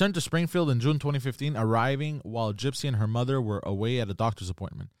 Returned to Springfield in June 2015, arriving while Gypsy and her mother were away at a doctor's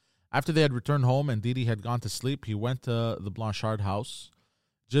appointment. After they had returned home and Didi had gone to sleep, he went to the Blanchard house.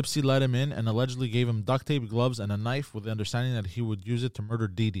 Gypsy let him in and allegedly gave him duct tape, gloves, and a knife with the understanding that he would use it to murder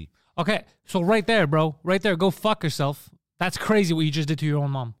Didi. Okay, so right there, bro. Right there. Go fuck yourself. That's crazy what you just did to your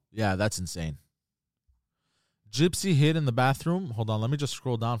own mom. Yeah, that's insane. Gypsy hid in the bathroom. Hold on, let me just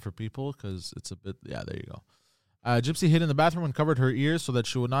scroll down for people because it's a bit... Yeah, there you go. Gypsy hid in the bathroom and covered her ears so that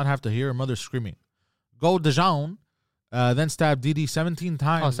she would not have to hear her mother screaming. Go Dijon then stabbed Didi 17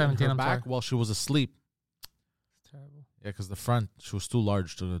 times in her back while she was asleep. It's terrible. Yeah, because the front, she was too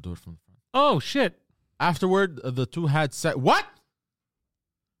large to do it from the front. Oh, shit. Afterward, the two had sex. What?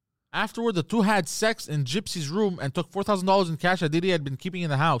 Afterward, the two had sex in Gypsy's room and took $4,000 in cash that Diddy had been keeping in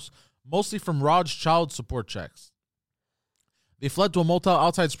the house, mostly from Rod's child support checks. They fled to a motel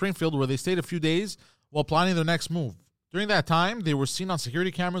outside Springfield where they stayed a few days while planning their next move. During that time, they were seen on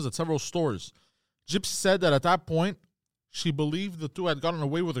security cameras at several stores. Gypsy said that at that point, she believed the two had gotten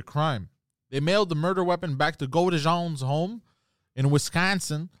away with a crime. They mailed the murder weapon back to Gaudejean's home in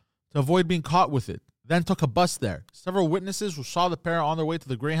Wisconsin to avoid being caught with it, then took a bus there. Several witnesses who saw the pair on their way to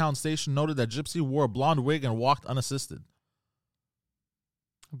the Greyhound station noted that Gypsy wore a blonde wig and walked unassisted.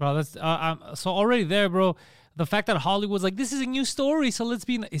 Bro, that's so already there, bro. The fact that Hollywood's like, this is a new story, so let's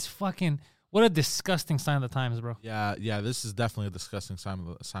be is fucking what a disgusting sign of the times, bro. Yeah, this is definitely a disgusting sign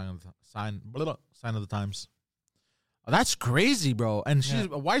of the times. Oh, that's crazy, bro. And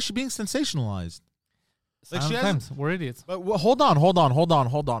why is she being sensationalized? Like she has, we're idiots. But hold on.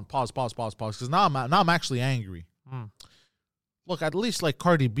 Pause. Because now I'm actually angry. Look, at least like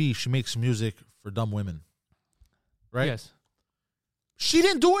Cardi B, she makes music for dumb women, right? Yes. She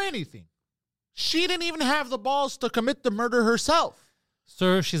didn't do anything. She didn't even have the balls to commit the murder herself.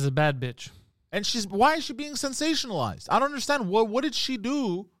 Sir, she's a bad bitch. And why is she being sensationalized? I don't understand. What did she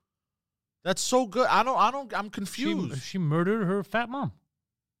do that's so good? I'm confused. She murdered her fat mom.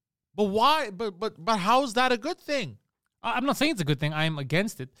 But why? But how is that a good thing? I'm not saying it's a good thing. I'm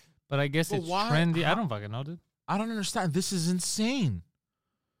against it. But I guess it's trendy. I don't fucking know, dude. I don't understand. This is insane.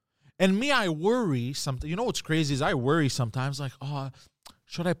 And me, I worry something. You know what's crazy is I worry sometimes like, oh,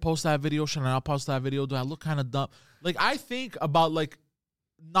 should I post that video? Should I not post that video? Do I look kind of dumb? Like, I think about, like,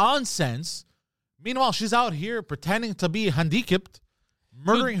 nonsense. Meanwhile, she's out here pretending to be handicapped,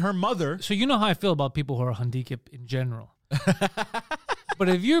 murdering her mother. So you know how I feel about people who are handicapped in general. But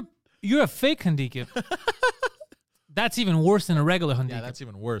if you're a fake handicapped, that's even worse than a regular handicapped. Yeah, that's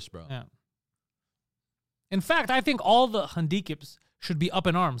even worse, bro. Yeah. In fact, I think all the handicapes should be up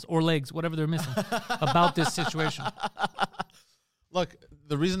in arms or legs, whatever they're missing, about this situation. Look,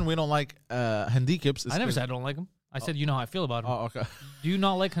 the reason we don't like handicaps is... I never said I don't like them. I said you know how I feel about them. Oh, okay. Do you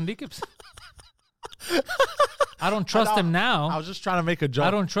not like handicaps? I don't trust them now. I was just trying to make a joke.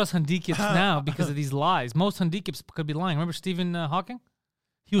 I don't trust handicaps now because of these lies. Most handicaps could be lying. Remember Stephen Hawking?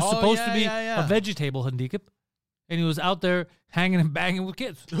 He was supposed to be a vegetable handicap, and he was out there hanging and banging with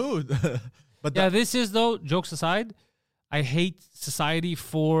kids. Dude. But this is, though, jokes aside, I hate society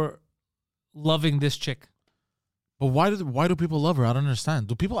for loving this chick. But why do people love her? I don't understand.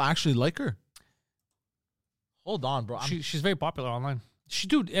 Do people actually like her? Hold on, bro. She's very popular online.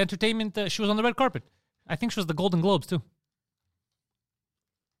 Dude, entertainment. She was on the red carpet. I think she was the Golden Globes too.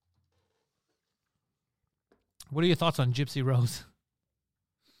 What are your thoughts on Gypsy Rose?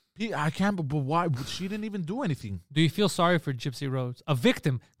 I can't. But why? She didn't even do anything. Do you feel sorry for Gypsy Rose? A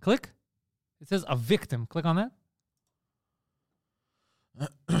victim. Click. It says a victim. Click on that.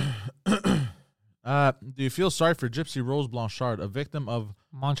 Do you feel sorry for Gypsy Rose Blanchard, a victim of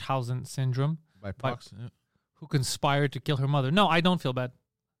Munchausen syndrome by proxy, who conspired to kill her mother? No, I don't feel bad.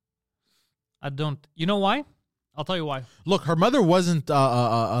 I don't. You know why? I'll tell you why. Look, her mother wasn't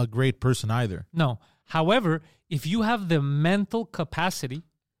a great person either. No. However, if you have the mental capacity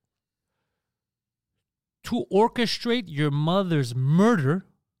to orchestrate your mother's murder,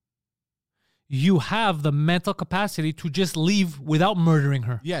 you have the mental capacity to just leave without murdering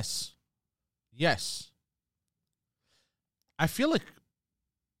her. Yes. I feel like...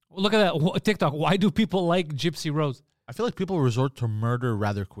 Look at that TikTok. Why do people like Gypsy Rose? I feel like people resort to murder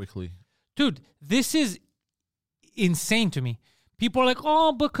rather quickly. Dude, this is insane to me. People are like,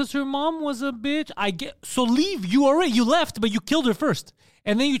 oh, because her mom was a bitch. So leave. You left, but you killed her first.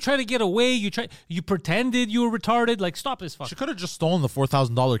 And then you try to get away. You pretended you were retarded. Like, stop this fuck. She could have just stolen the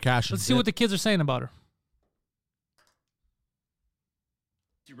 $4,000 cash. Let's see what the kids are saying about her.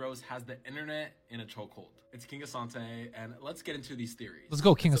 Rose has the internet in a chokehold. It's King Asante, and let's get into these theories. Let's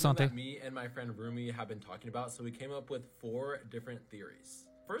go, King Asante. Asante. Me and my friend Rumi have been talking about, so we came up with 4 different theories.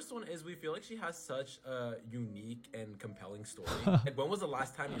 First one is we feel like she has such a unique and compelling story. Like, when was the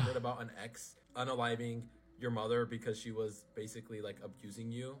last time you heard about an ex unaliving your mother because she was basically like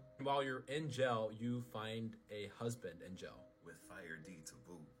abusing you? While you're in jail, you find a husband in jail. With Fire D to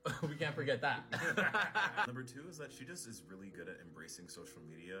boot. We can't forget that. Number 2 is that she just is really good at embracing social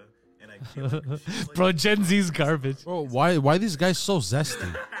media, and I feel like she's like... Bro, Gen Z's garbage. Bro, why these guys so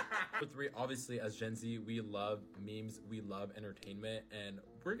zesty? Number 3, obviously, as Gen Z, we love memes, we love entertainment, and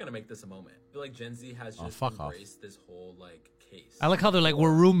we're gonna make this a moment. I feel like Gen Z has just embraced this whole like case. I like how they're like,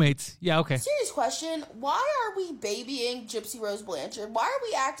 we're roommates. Yeah, okay. Serious question. Why are we babying Gypsy Rose Blanchard? Why are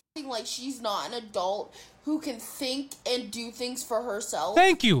we acting like she's not an adult who can think and do things for herself?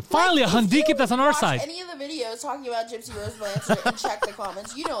 Thank you. Finally, a Handikip that's on our side. Any of the videos talking about Gypsy Rose Blanchard and check the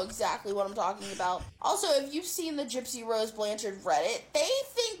comments, you know exactly what I'm talking about. Also, if you've seen the Gypsy Rose Blanchard Reddit, they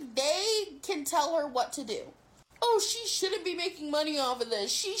think they can tell her what to do. Oh, she shouldn't be making money off of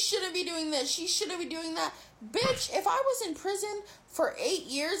this. She shouldn't be doing this. She shouldn't be doing that. Bitch, if I was in prison for 8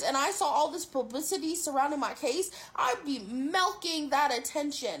 years and I saw all this publicity surrounding my case, I'd be milking that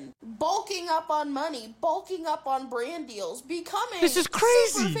attention. Bulking up on money, bulking up on brand deals, becoming this is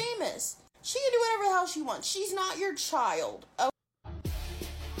crazy. Super famous. She can do whatever the hell she wants. She's not your child.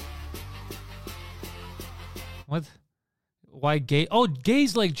 What? Why gay? Oh,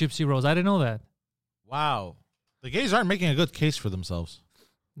 gays like Gypsy Rose. I didn't know that. Wow. The gays aren't making a good case for themselves.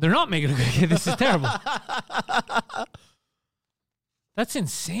 They're not making a good case. This is terrible. That's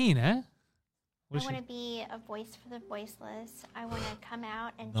insane, eh? I want to be a voice for the voiceless. I want to come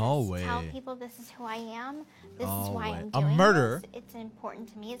out and tell people this is who I am. This is why I'm doing a murder. This. It's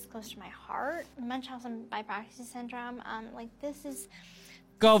important to me. It's close to my heart. Munchausen by proxy syndrome. This is...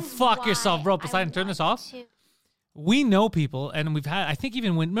 Go fuck yourself, bro. Poseidon, turn this off. We know people, and we've had, I think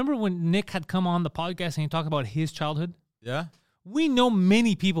even remember when Nick had come on the podcast and he talked about his childhood? Yeah. We know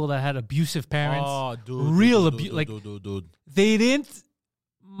many people that had abusive parents. Oh, dude. Real abuse. Like, they didn't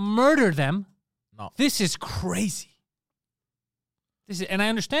murder them. No. This is crazy. And I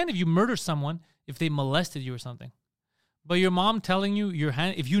understand if you murder someone, if they molested you or something. But your mom telling you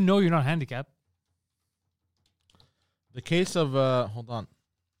if you know you're not handicapped. The case of, hold on.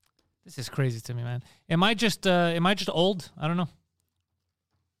 This is crazy to me, man. Am I just old? I don't know.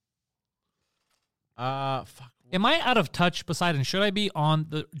 Fuck. Am I out of touch, Poseidon? Should I be on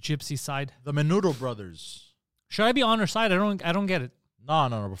the Gypsy side? The Menudo brothers. Should I be on her side? I don't get it.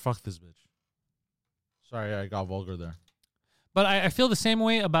 No, but fuck this bitch. Sorry, I got vulgar there. But I feel the same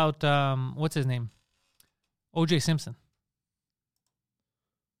way about what's his name? O.J. Simpson.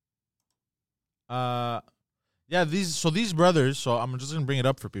 Yeah, these brothers, so I'm just going to bring it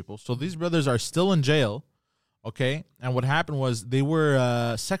up for people. So these brothers are still in jail, okay? And what happened was they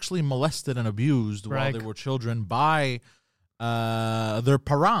were sexually molested and abused while they were children by their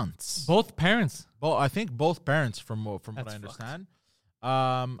parents. Both parents? I think both parents from what I understand.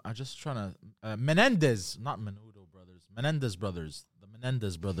 I'm just trying to... Menendez, not Menudo brothers. Menendez brothers. The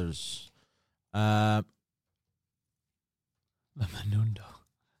Menendez brothers. The Menundo.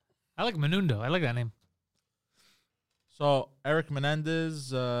 I like Menundo. I like that name. So Eric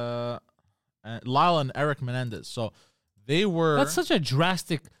Menendez, Lyle and Eric Menendez. So they were. That's such a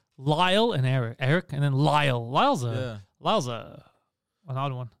drastic. Lyle and Eric, and then Lyle. Lyle's an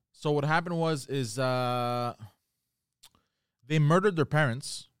odd one. So what happened is they murdered their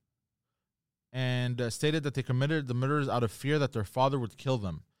parents, and stated that they committed the murders out of fear that their father would kill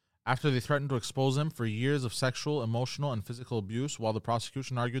them. After they threatened to expose him for years of sexual, emotional, and physical abuse, while the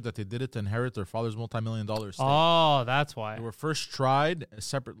prosecution argued that they did it to inherit their father's multi-million-dollar estate. Oh, that's why. They were first tried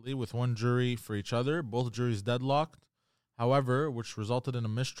separately with one jury for each other, both juries deadlocked. However, which resulted in a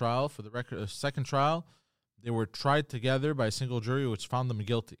mistrial. For the second trial, they were tried together by a single jury, which found them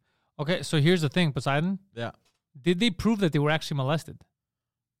guilty. Okay, so here's the thing, Poseidon. Yeah. Did they prove that they were actually molested?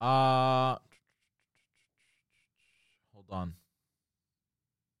 Hold on.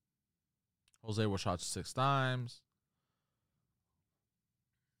 Jose was shot 6 times.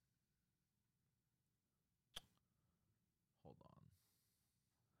 Hold on.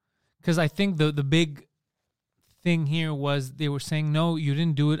 Because I think the big thing here was they were saying, no, you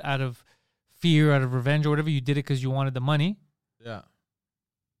didn't do it out of fear, out of revenge or whatever. You did it because you wanted the money. Yeah.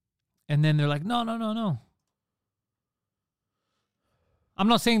 And then they're like, no. I'm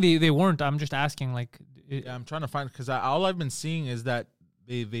not saying they weren't. I'm just asking. Like, yeah, I'm trying to find, because all I've been seeing is that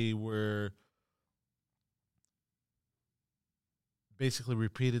they were basically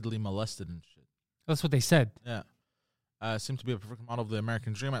repeatedly molested and shit. That's what they said. Yeah. Seemed to be a perfect model of the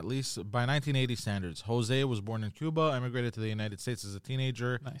American dream, at least by 1980 standards. Jose was born in Cuba, emigrated to the United States as a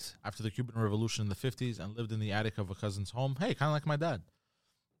teenager. Nice. After the Cuban Revolution in the 50s, and lived in the attic of a cousin's home. Hey, kind of like my dad.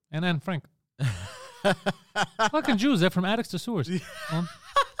 And then Frank. Fucking Jews, they're from attics to sewers.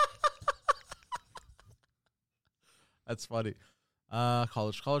 That's funny.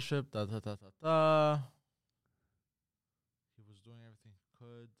 College scholarship, He was doing everything he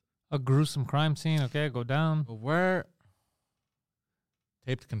could. A gruesome crime scene, okay, go down. But where?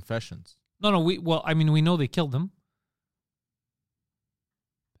 Taped confessions. No, we know they killed him.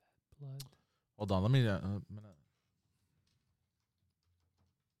 Blood. Hold on, let me.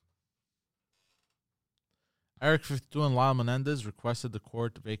 Eric 52 and Lyle Menendez requested the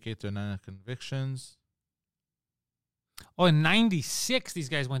court vacate their 9 convictions. Oh, in 96, these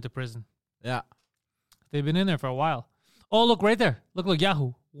guys went to prison. Yeah. They've been in there for a while. Oh, look right there. Look,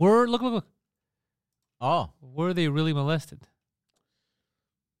 Yahoo. Look. Oh. Were they really molested?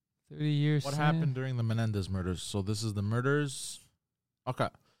 30 years. What happened during the Menendez murders? So this is the murders. Okay.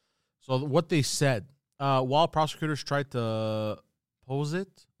 So what they said, while prosecutors tried to pose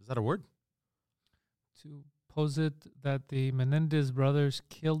it, is that a word? To pose it that the Menendez brothers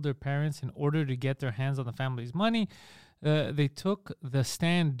killed their parents in order to get their hands on the family's money. They took the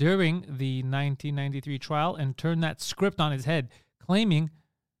stand during the 1993 trial and turned that script on its head, claiming,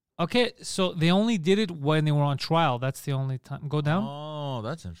 okay, so they only did it when they were on trial. That's the only time. Go down. Oh,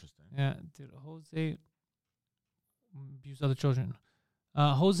 that's interesting. Yeah. Did Jose abuse other children?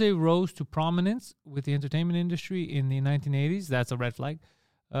 Jose rose to prominence with the entertainment industry in the 1980s. That's a red flag.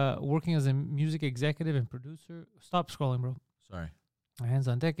 Working as a music executive and producer. Stop scrolling, bro. Sorry. Hands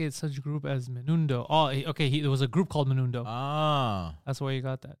on decades, such a group as Menundo. Oh, okay. There was a group called Menundo. Ah. That's why you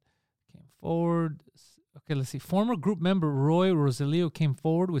got that. Came forward. Okay, let's see. Former group member Roy Rosalio came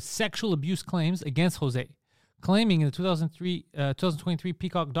forward with sexual abuse claims against Jose, claiming in the 2023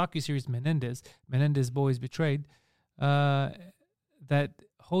 Peacock docuseries Menendez Boys Betrayed, that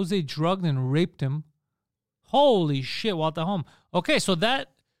Jose drugged and raped him. Holy shit, while at the home. Okay, so that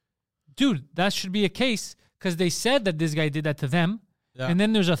should be a case because they said that this guy did that to them. Yeah. And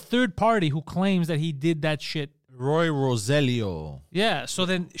then there's a third party who claims that he did that shit. Roy Roselio. Yeah, so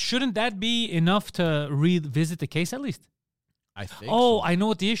then shouldn't that be enough to revisit the case at least? I think so. I know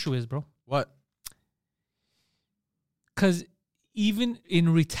what the issue is, bro. What? Because even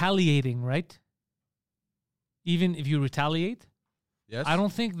in retaliating, right? Even if you retaliate, yes. I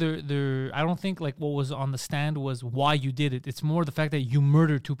don't think I don't think like what was on the stand was why you did it. It's more the fact that you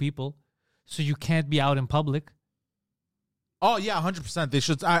murdered 2 people, so you can't be out in public. Oh, yeah, 100%. They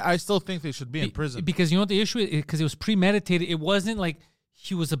should. I still think they should be in prison. Because you know what the issue is? Because it was premeditated. It wasn't like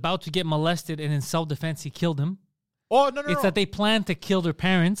he was about to get molested and in self-defense he killed him. Oh, no. It's that they planned to kill their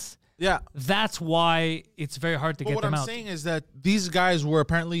parents. Yeah. That's why it's very hard to get them out. What I'm saying is that these guys were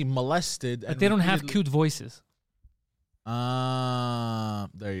apparently molested. But they don't have cute voices.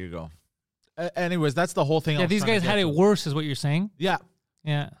 There you go. Anyways, that's the whole thing. Yeah, these guys had it worse is what you're saying? Yeah.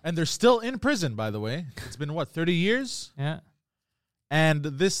 Yeah. And they're still in prison, by the way. It's been, 30 years? Yeah. And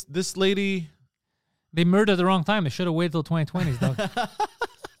this lady... They murdered at the wrong time. They should have waited till 2020s, dog.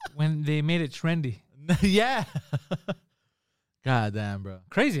 When they made it trendy. Yeah. God damn, bro.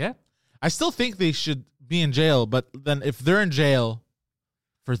 Crazy, eh? I still think they should be in jail, but then if they're in jail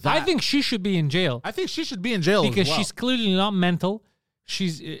for that... I think she should be in jail. I think she should be in jail because as well. She's clearly not mental. She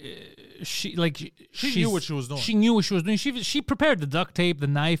knew what she was doing. She knew what she was doing. She prepared the duct tape, the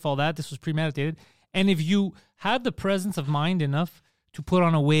knife, all that. This was premeditated. And if you had the presence of mind enough to put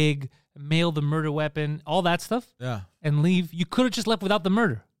on a wig, mail the murder weapon, all that stuff, and leave, you could have just left without the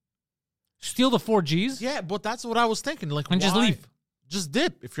murder. Steal the 4 Gs. Yeah, but that's what I was thinking. Like, and just leave. Just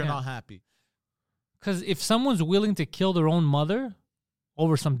dip if you're not happy. Because if someone's willing to kill their own mother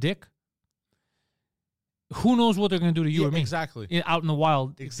over some dick, who knows what they're going to do to you or me? Exactly. Out in the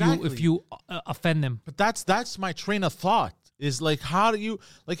wild. Exactly. If you offend them. But that's my train of thought. Is like, how do you,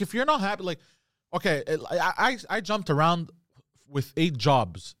 like, if you're not happy, like, okay, I jumped around with 8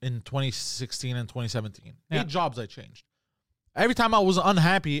 jobs in 2016 and 2017. Yeah. 8 jobs I changed. Every time I was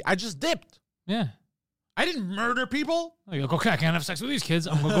unhappy, I just dipped. Yeah. I didn't murder people. You're like, okay, I can't have sex with these kids.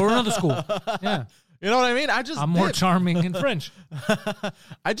 I'm going to go to another school. Yeah. You know what I mean? I'm more charming in French.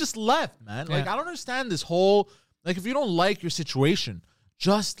 I just left, man. Yeah. Like, I don't understand this whole, like, if you don't like your situation,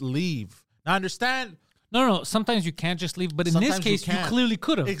 just leave. Now, I understand. No. Sometimes you can't just leave. But in this case, you clearly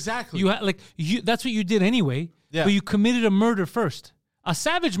could have. Exactly. That's what you did anyway. Yeah. But you committed a murder first. A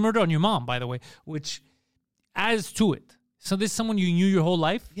savage murder on your mom, by the way, which adds to it. So this is someone you knew your whole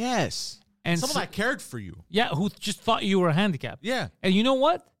life? Yes. And someone that cared for you. Yeah, who just thought you were a handicap. Yeah. And you know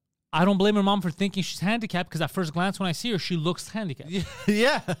what? I don't blame her mom for thinking she's handicapped because at first glance when I see her, she looks handicapped.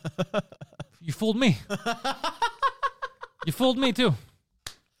 Yeah. You fooled me. You fooled me too.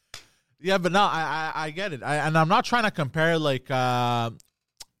 Yeah, but no, I get it. And I'm not trying to compare like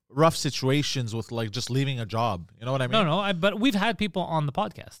rough situations with like just leaving a job. You know what I mean? No. But we've had people on the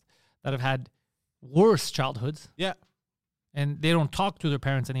podcast that have had worse childhoods. Yeah. And they don't talk to their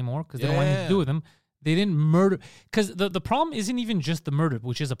parents anymore because they don't want anything to do with them. They didn't murder. Because the problem isn't even just the murder,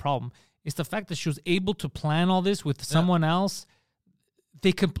 which is a problem. It's the fact that she was able to plan all this with someone else.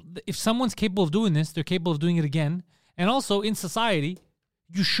 They could, if someone's capable of doing this, they're capable of doing it again. And also in society,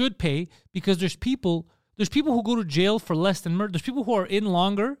 you should pay because there's people who go to jail for less than murder. There's people who are in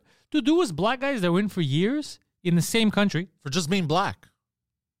longer. Dude, there was black guys that were in for years in the same country. For just being black.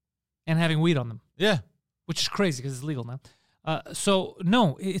 And having weed on them. Yeah. Which is crazy because it's legal now. So,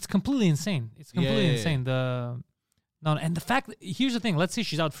 no, it's completely insane. It's completely insane. And the fact that, here's the thing. Let's say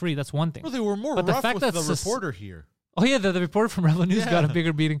she's out free. That's one thing. Well, they were more but rough the fact with that the reporter here. Oh, yeah, the reporter from Rebel News got a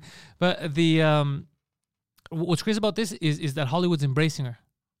bigger beating. But what's crazy about this is that Hollywood's embracing her.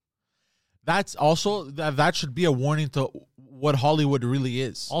 That's also, that should be a warning to what Hollywood really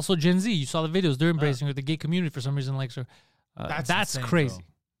is. Also, Gen Z, you saw the videos. They're embracing her. The gay community, for some reason, likes her. That's insane, crazy. Bro.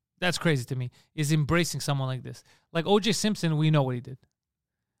 That's crazy to me, is embracing someone like this. Like O.J. Simpson, we know what he did.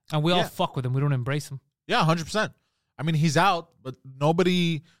 And we all fuck with him. We don't embrace him. Yeah, 100%. I mean, he's out, but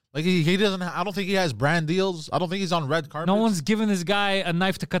nobody, like, he doesn't, I don't think he has brand deals. I don't think he's on red carpet. No one's giving this guy a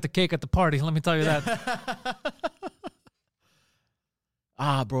knife to cut the cake at the party. Let me tell you that.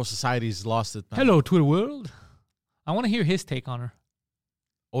 Bro, society's lost it, man. Hello, Twitter world. I want to hear his take on her.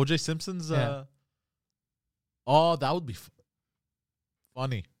 O.J. Simpson's, oh, that would be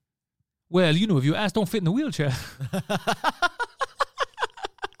funny. Well, you know, if your ass don't fit in the wheelchair.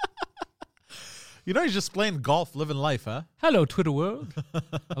 You know, he's just playing golf, living life, huh? Hello, Twitter world.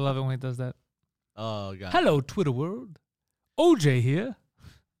 I love it when he does that. Oh, God. Hello, Twitter world. OJ here.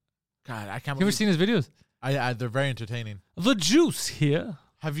 God, I can't believe... You ever seen his videos? They're very entertaining. The Juice here.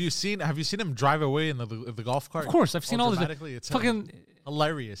 Have you seen him drive away in the golf cart? Of course, I've seen all this. It's fucking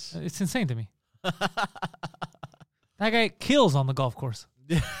hilarious. It's insane to me. That guy kills on the golf course.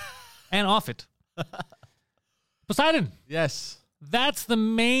 And off it. Poseidon. Yes. That's the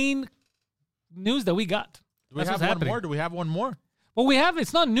main news that we got. Do we have one more? Well, we have.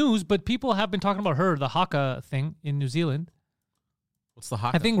 It's not news, but people have been talking about her, the haka thing in New Zealand. What's the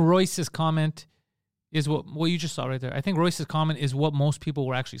haka? I think Royce's comment is what you just saw right there. I think Royce's comment is what most people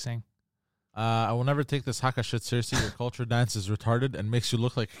were actually saying. I will never take this haka shit seriously. Your culture dance is retarded and makes you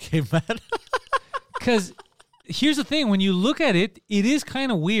look like a caveman. Because here's the thing. When you look at it, it is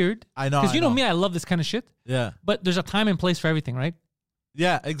kind of weird. I know. Because you know me, I love this kind of shit. Yeah. But there's a time and place for everything, right?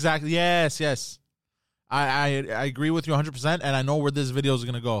 Yeah, exactly. Yes. I agree with you 100%, and I know where this video is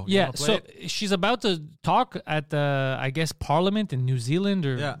going to go. Yeah, so she's about to talk at the, I guess, Parliament in New Zealand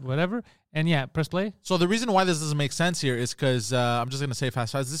or whatever. And press play. So the reason why this doesn't make sense here is because, I'm just going to say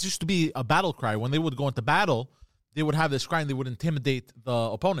fast. This used to be a battle cry. When they would go into battle, they would have this cry and they would intimidate the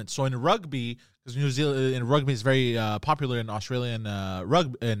opponent. So in rugby, because rugby is very popular in Australian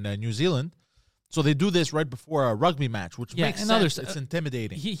rugby in New Zealand, so they do this right before a rugby match, which makes sense. It's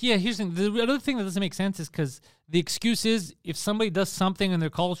intimidating. Here's the thing. The other thing that doesn't make sense is because the excuse is if somebody does something in their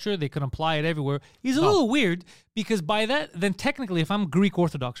culture, they can apply it everywhere. It's a little weird because by that, then technically, if I'm Greek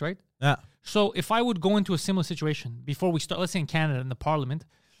Orthodox, right? Yeah. So if I would go into a similar situation before we start, let's say in Canada in the Parliament,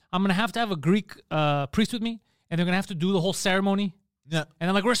 I'm going to have a Greek priest with me, and they're going to have to do the whole ceremony. Yeah. And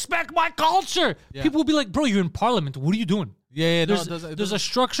I'm like, respect my culture. Yeah. People will be like, bro, you're in Parliament. What are you doing? Yeah. There's a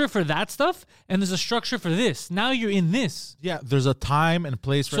structure for that stuff, and there's a structure for this. Now you're in this. Yeah, there's a time and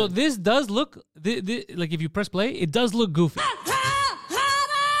place for So this does look, like if you press play, it does look goofy.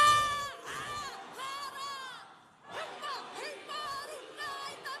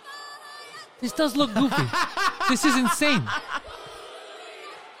 This does look goofy. This is insane.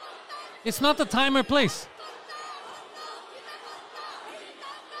 It's not the time or place.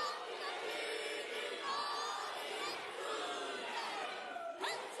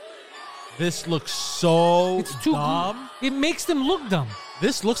 This looks so dumb. It makes them look dumb.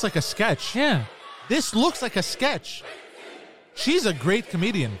 This looks like a sketch. Yeah. This looks like a sketch. She's a great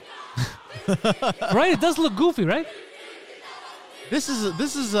comedian. Right? It does look goofy, right? This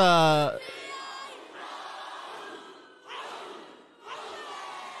is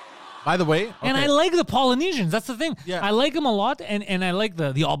by the way, okay. And I like the Polynesians. That's the thing. Yeah. I like them a lot, and I like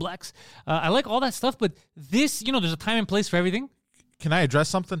the All Blacks. I like all that stuff, but this, there's a time and place for everything. Can I address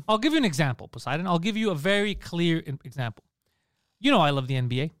something? I'll give you an example, Poseidon. I'll give you a very clear example. I love the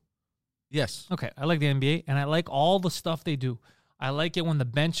NBA. Yes. Okay, I like the NBA, and I like all the stuff they do. I like it when the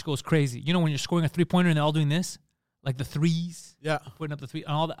bench goes crazy. When you're scoring a three-pointer and they're all doing this, like the threes. Yeah. Putting up the three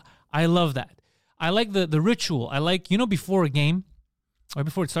and all that. I love that. I like the ritual. I like, before a game, or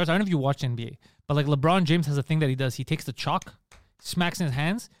before it starts, I don't know if you watch NBA, but like LeBron James has a thing that he does. He takes the chalk, smacks in his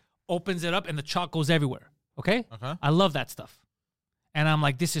hands, opens it up, and the chalk goes everywhere. Okay? I love that stuff. And I'm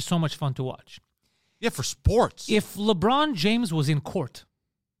like, this is so much fun to watch. Yeah, for sports. If LeBron James was in court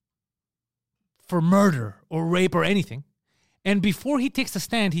for murder or rape or anything, And before he takes the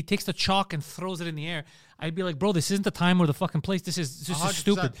stand, he takes the chalk and throws it in the air. I'd be like, bro, this isn't the time or the fucking place. This is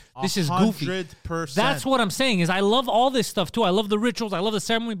stupid. This is goofy. 100%. That's what I'm saying is I love all this stuff too. I love the rituals. I love the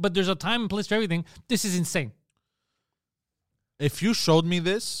ceremony, but there's a time and place for everything. This is insane. If you showed me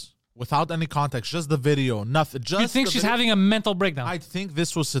this without any context, just the video, nothing. Just you think she's having a mental breakdown? I think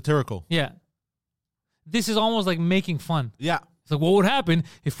this was satirical. Yeah. This is almost like making fun. Yeah. It's like, what would happen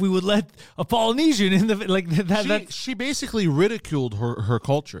if we would let a Polynesian in the like that? She basically ridiculed her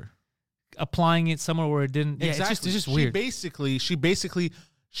culture, applying it somewhere where it didn't. Exactly. Yeah, it's just weird. She basically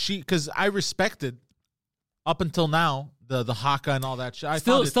because I respected up until now the Haka and all that shit. I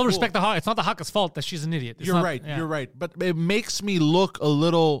still cool. respect the Haka. It's not the Haka's fault that she's an idiot. You're right. But it makes me look a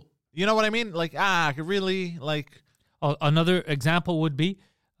little. You know what I mean? Like really like. Oh, another example would be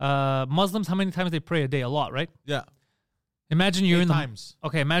Muslims. How many times they pray a day? A lot, right? Yeah. Imagine you're 8 in the times.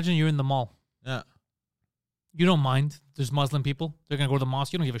 Okay, imagine you're in the mall. Yeah. You don't mind. There's Muslim people. They're gonna go to the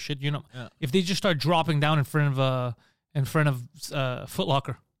mosque. You don't give a shit. You know. Yeah. If they just start dropping down in front of Foot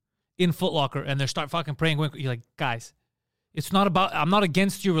Locker, in Foot Locker, and they start fucking praying, you're like, guys, it's not about. I'm not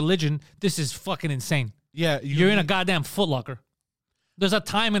against your religion. This is fucking insane. Yeah. You're in a goddamn Foot Locker. There's a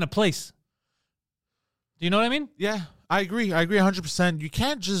time and a place. Do you know what I mean? Yeah, I agree 100%. You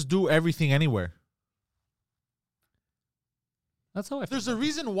can't just do everything anywhere. That's how I feel. There's a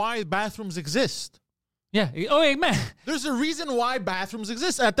reason why bathrooms exist. Yeah. Oh, hey, man. There's a reason why bathrooms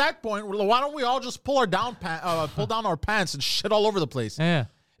exist. At that point, why don't we all just pull down our pants and shit all over the place? Yeah.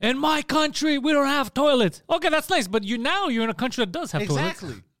 In my country, we don't have toilets. Okay, that's nice, but you're in a country that does have toilets.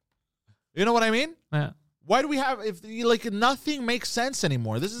 Exactly. You know what I mean? Yeah. Why do we have nothing makes sense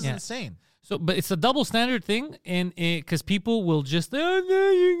anymore? This is insane. So, but it's a double standard thing, and because people will just, oh,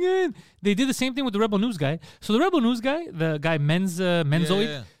 no, you're good. They did the same thing with the Rebel News guy. So the Rebel News guy, the guy Menzoid.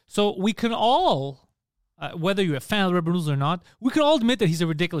 Yeah. So we can all, whether you're a fan of the Rebel News or not, we can all admit that he's a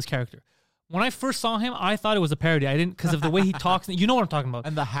ridiculous character. When I first saw him, I thought it was a parody. I didn't, because of the way he talks. You know what I'm talking about.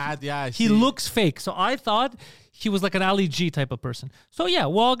 And the hat, yeah. He looks fake. So I thought he was like an Ali G type of person. So yeah,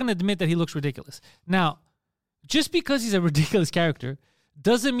 we're all going to admit that he looks ridiculous. Now, just because he's a ridiculous character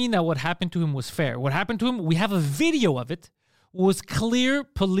doesn't mean that what happened to him was fair. What happened to him, we have a video of it, was clear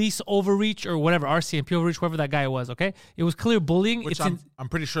police overreach or whatever, RCMP overreach, whoever that guy was, okay? It was clear bullying. Which I'm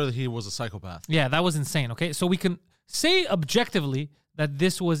pretty sure that he was a psychopath. Yeah, that was insane, okay? So we can say objectively that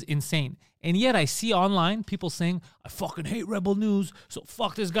this was insane. And yet I see online people saying, I fucking hate Rebel News, so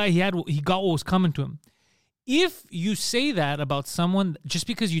fuck this guy, he got what was coming to him. If you say that about someone, just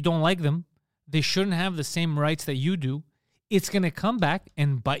because you don't like them, they shouldn't have the same rights that you do, it's going to come back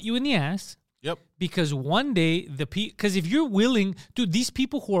and bite you in the ass. Yep. Because one day, because if you're willing, dude, these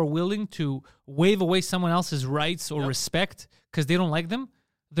people who are willing to wave away someone else's rights or respect because they don't like them,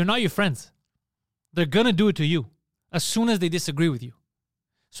 they're not your friends. They're going to do it to you as soon as they disagree with you.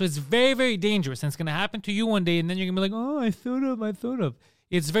 So it's very, very dangerous. And it's going to happen to you one day, and then you're going to be like, oh, I thought of.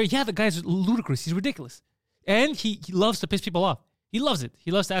 It's the guy's ludicrous. He's ridiculous. And he loves to piss people off. He loves it.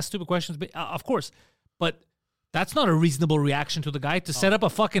 He loves to ask stupid questions, but, of course. But that's not a reasonable reaction to the guy to set up a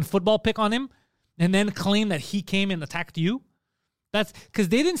fucking football pick on him and then claim that he came and attacked you. That's because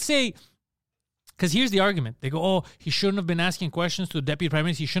they didn't say, because here's the argument. They go, oh, he shouldn't have been asking questions to the deputy prime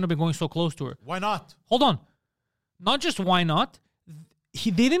minister. He shouldn't have been going so close to her. Why not? Hold on. Not just why not. They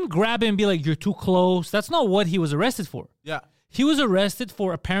didn't grab him and be like, you're too close. That's not what he was arrested for. Yeah. He was arrested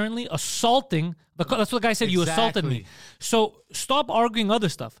for apparently assaulting. That's what the guy said. You assaulted me. So stop arguing other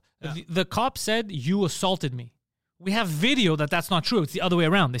stuff. Yeah. The cop said, you assaulted me. We have video that's not true. It's the other way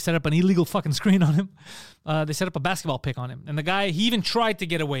around. They set up an illegal fucking screen on him. They set up a basketball pick on him. And the guy, he even tried to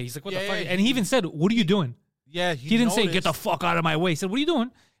get away. He's like, what the fuck? And he even said, what are you doing? Yeah, he didn't say, get the fuck out of my way. He said, what are you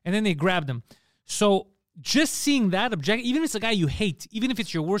doing? And then they grabbed him. So just seeing that object, even if it's a guy you hate, even if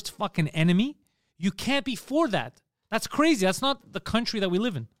it's your worst fucking enemy, you can't be for that. That's crazy. That's not the country that we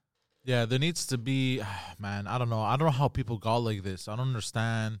live in. Yeah, there needs to be, man, I don't know. I don't know how people got like this. I don't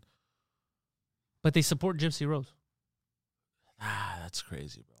understand. But they support Gypsy Rose. That's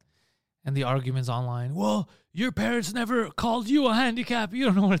crazy, bro. And the arguments online. Well, your parents never called you a handicap. You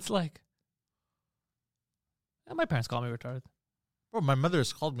don't know what it's like. And my parents call me retarded. Bro, my mother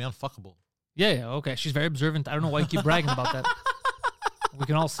has called me unfuckable. Yeah, okay. She's very observant. I don't know why you keep bragging about that. We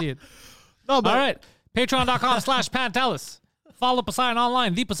can all see it. No, but all right. Patreon.com/Pantelis. Follow Poseidon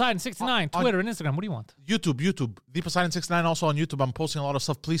online, The Poseidon69, Twitter and Instagram. What do you want? YouTube. The Poseidon69 also on YouTube. I'm posting a lot of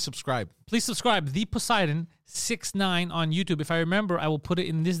stuff. Please subscribe. The Poseidon69 on YouTube. If I remember, I will put it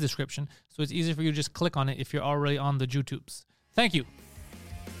in this description, so it's easier for you to just click on it if you're already on the YouTubes. Thank you.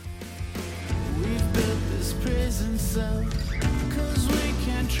 We've built this prison cell 'cause we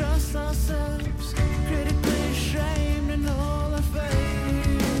can't trust ourselves. Critically ashamed and all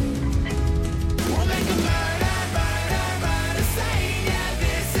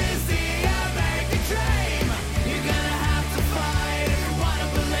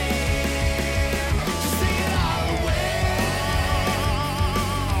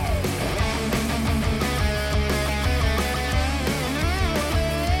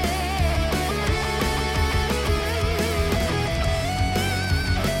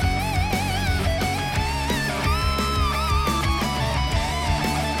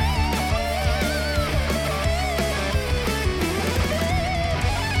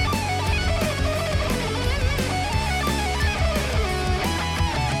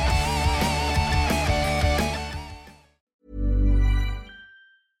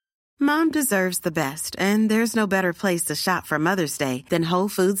Mom deserves the best, and there's no better place to shop for Mother's Day than Whole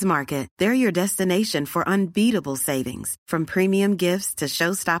Foods Market. They're your destination for unbeatable savings, from premium gifts to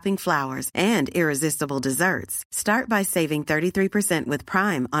show-stopping flowers and irresistible desserts. Start by saving 33% with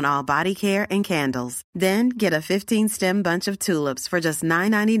Prime on all body care and candles. Then get a 15-stem bunch of tulips for just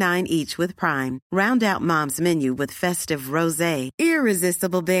 $9.99 each with Prime. Round out Mom's menu with festive rosé,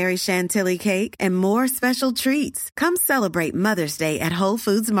 irresistible berry chantilly cake, and more special treats. Come celebrate Mother's Day at Whole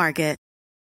Foods Market.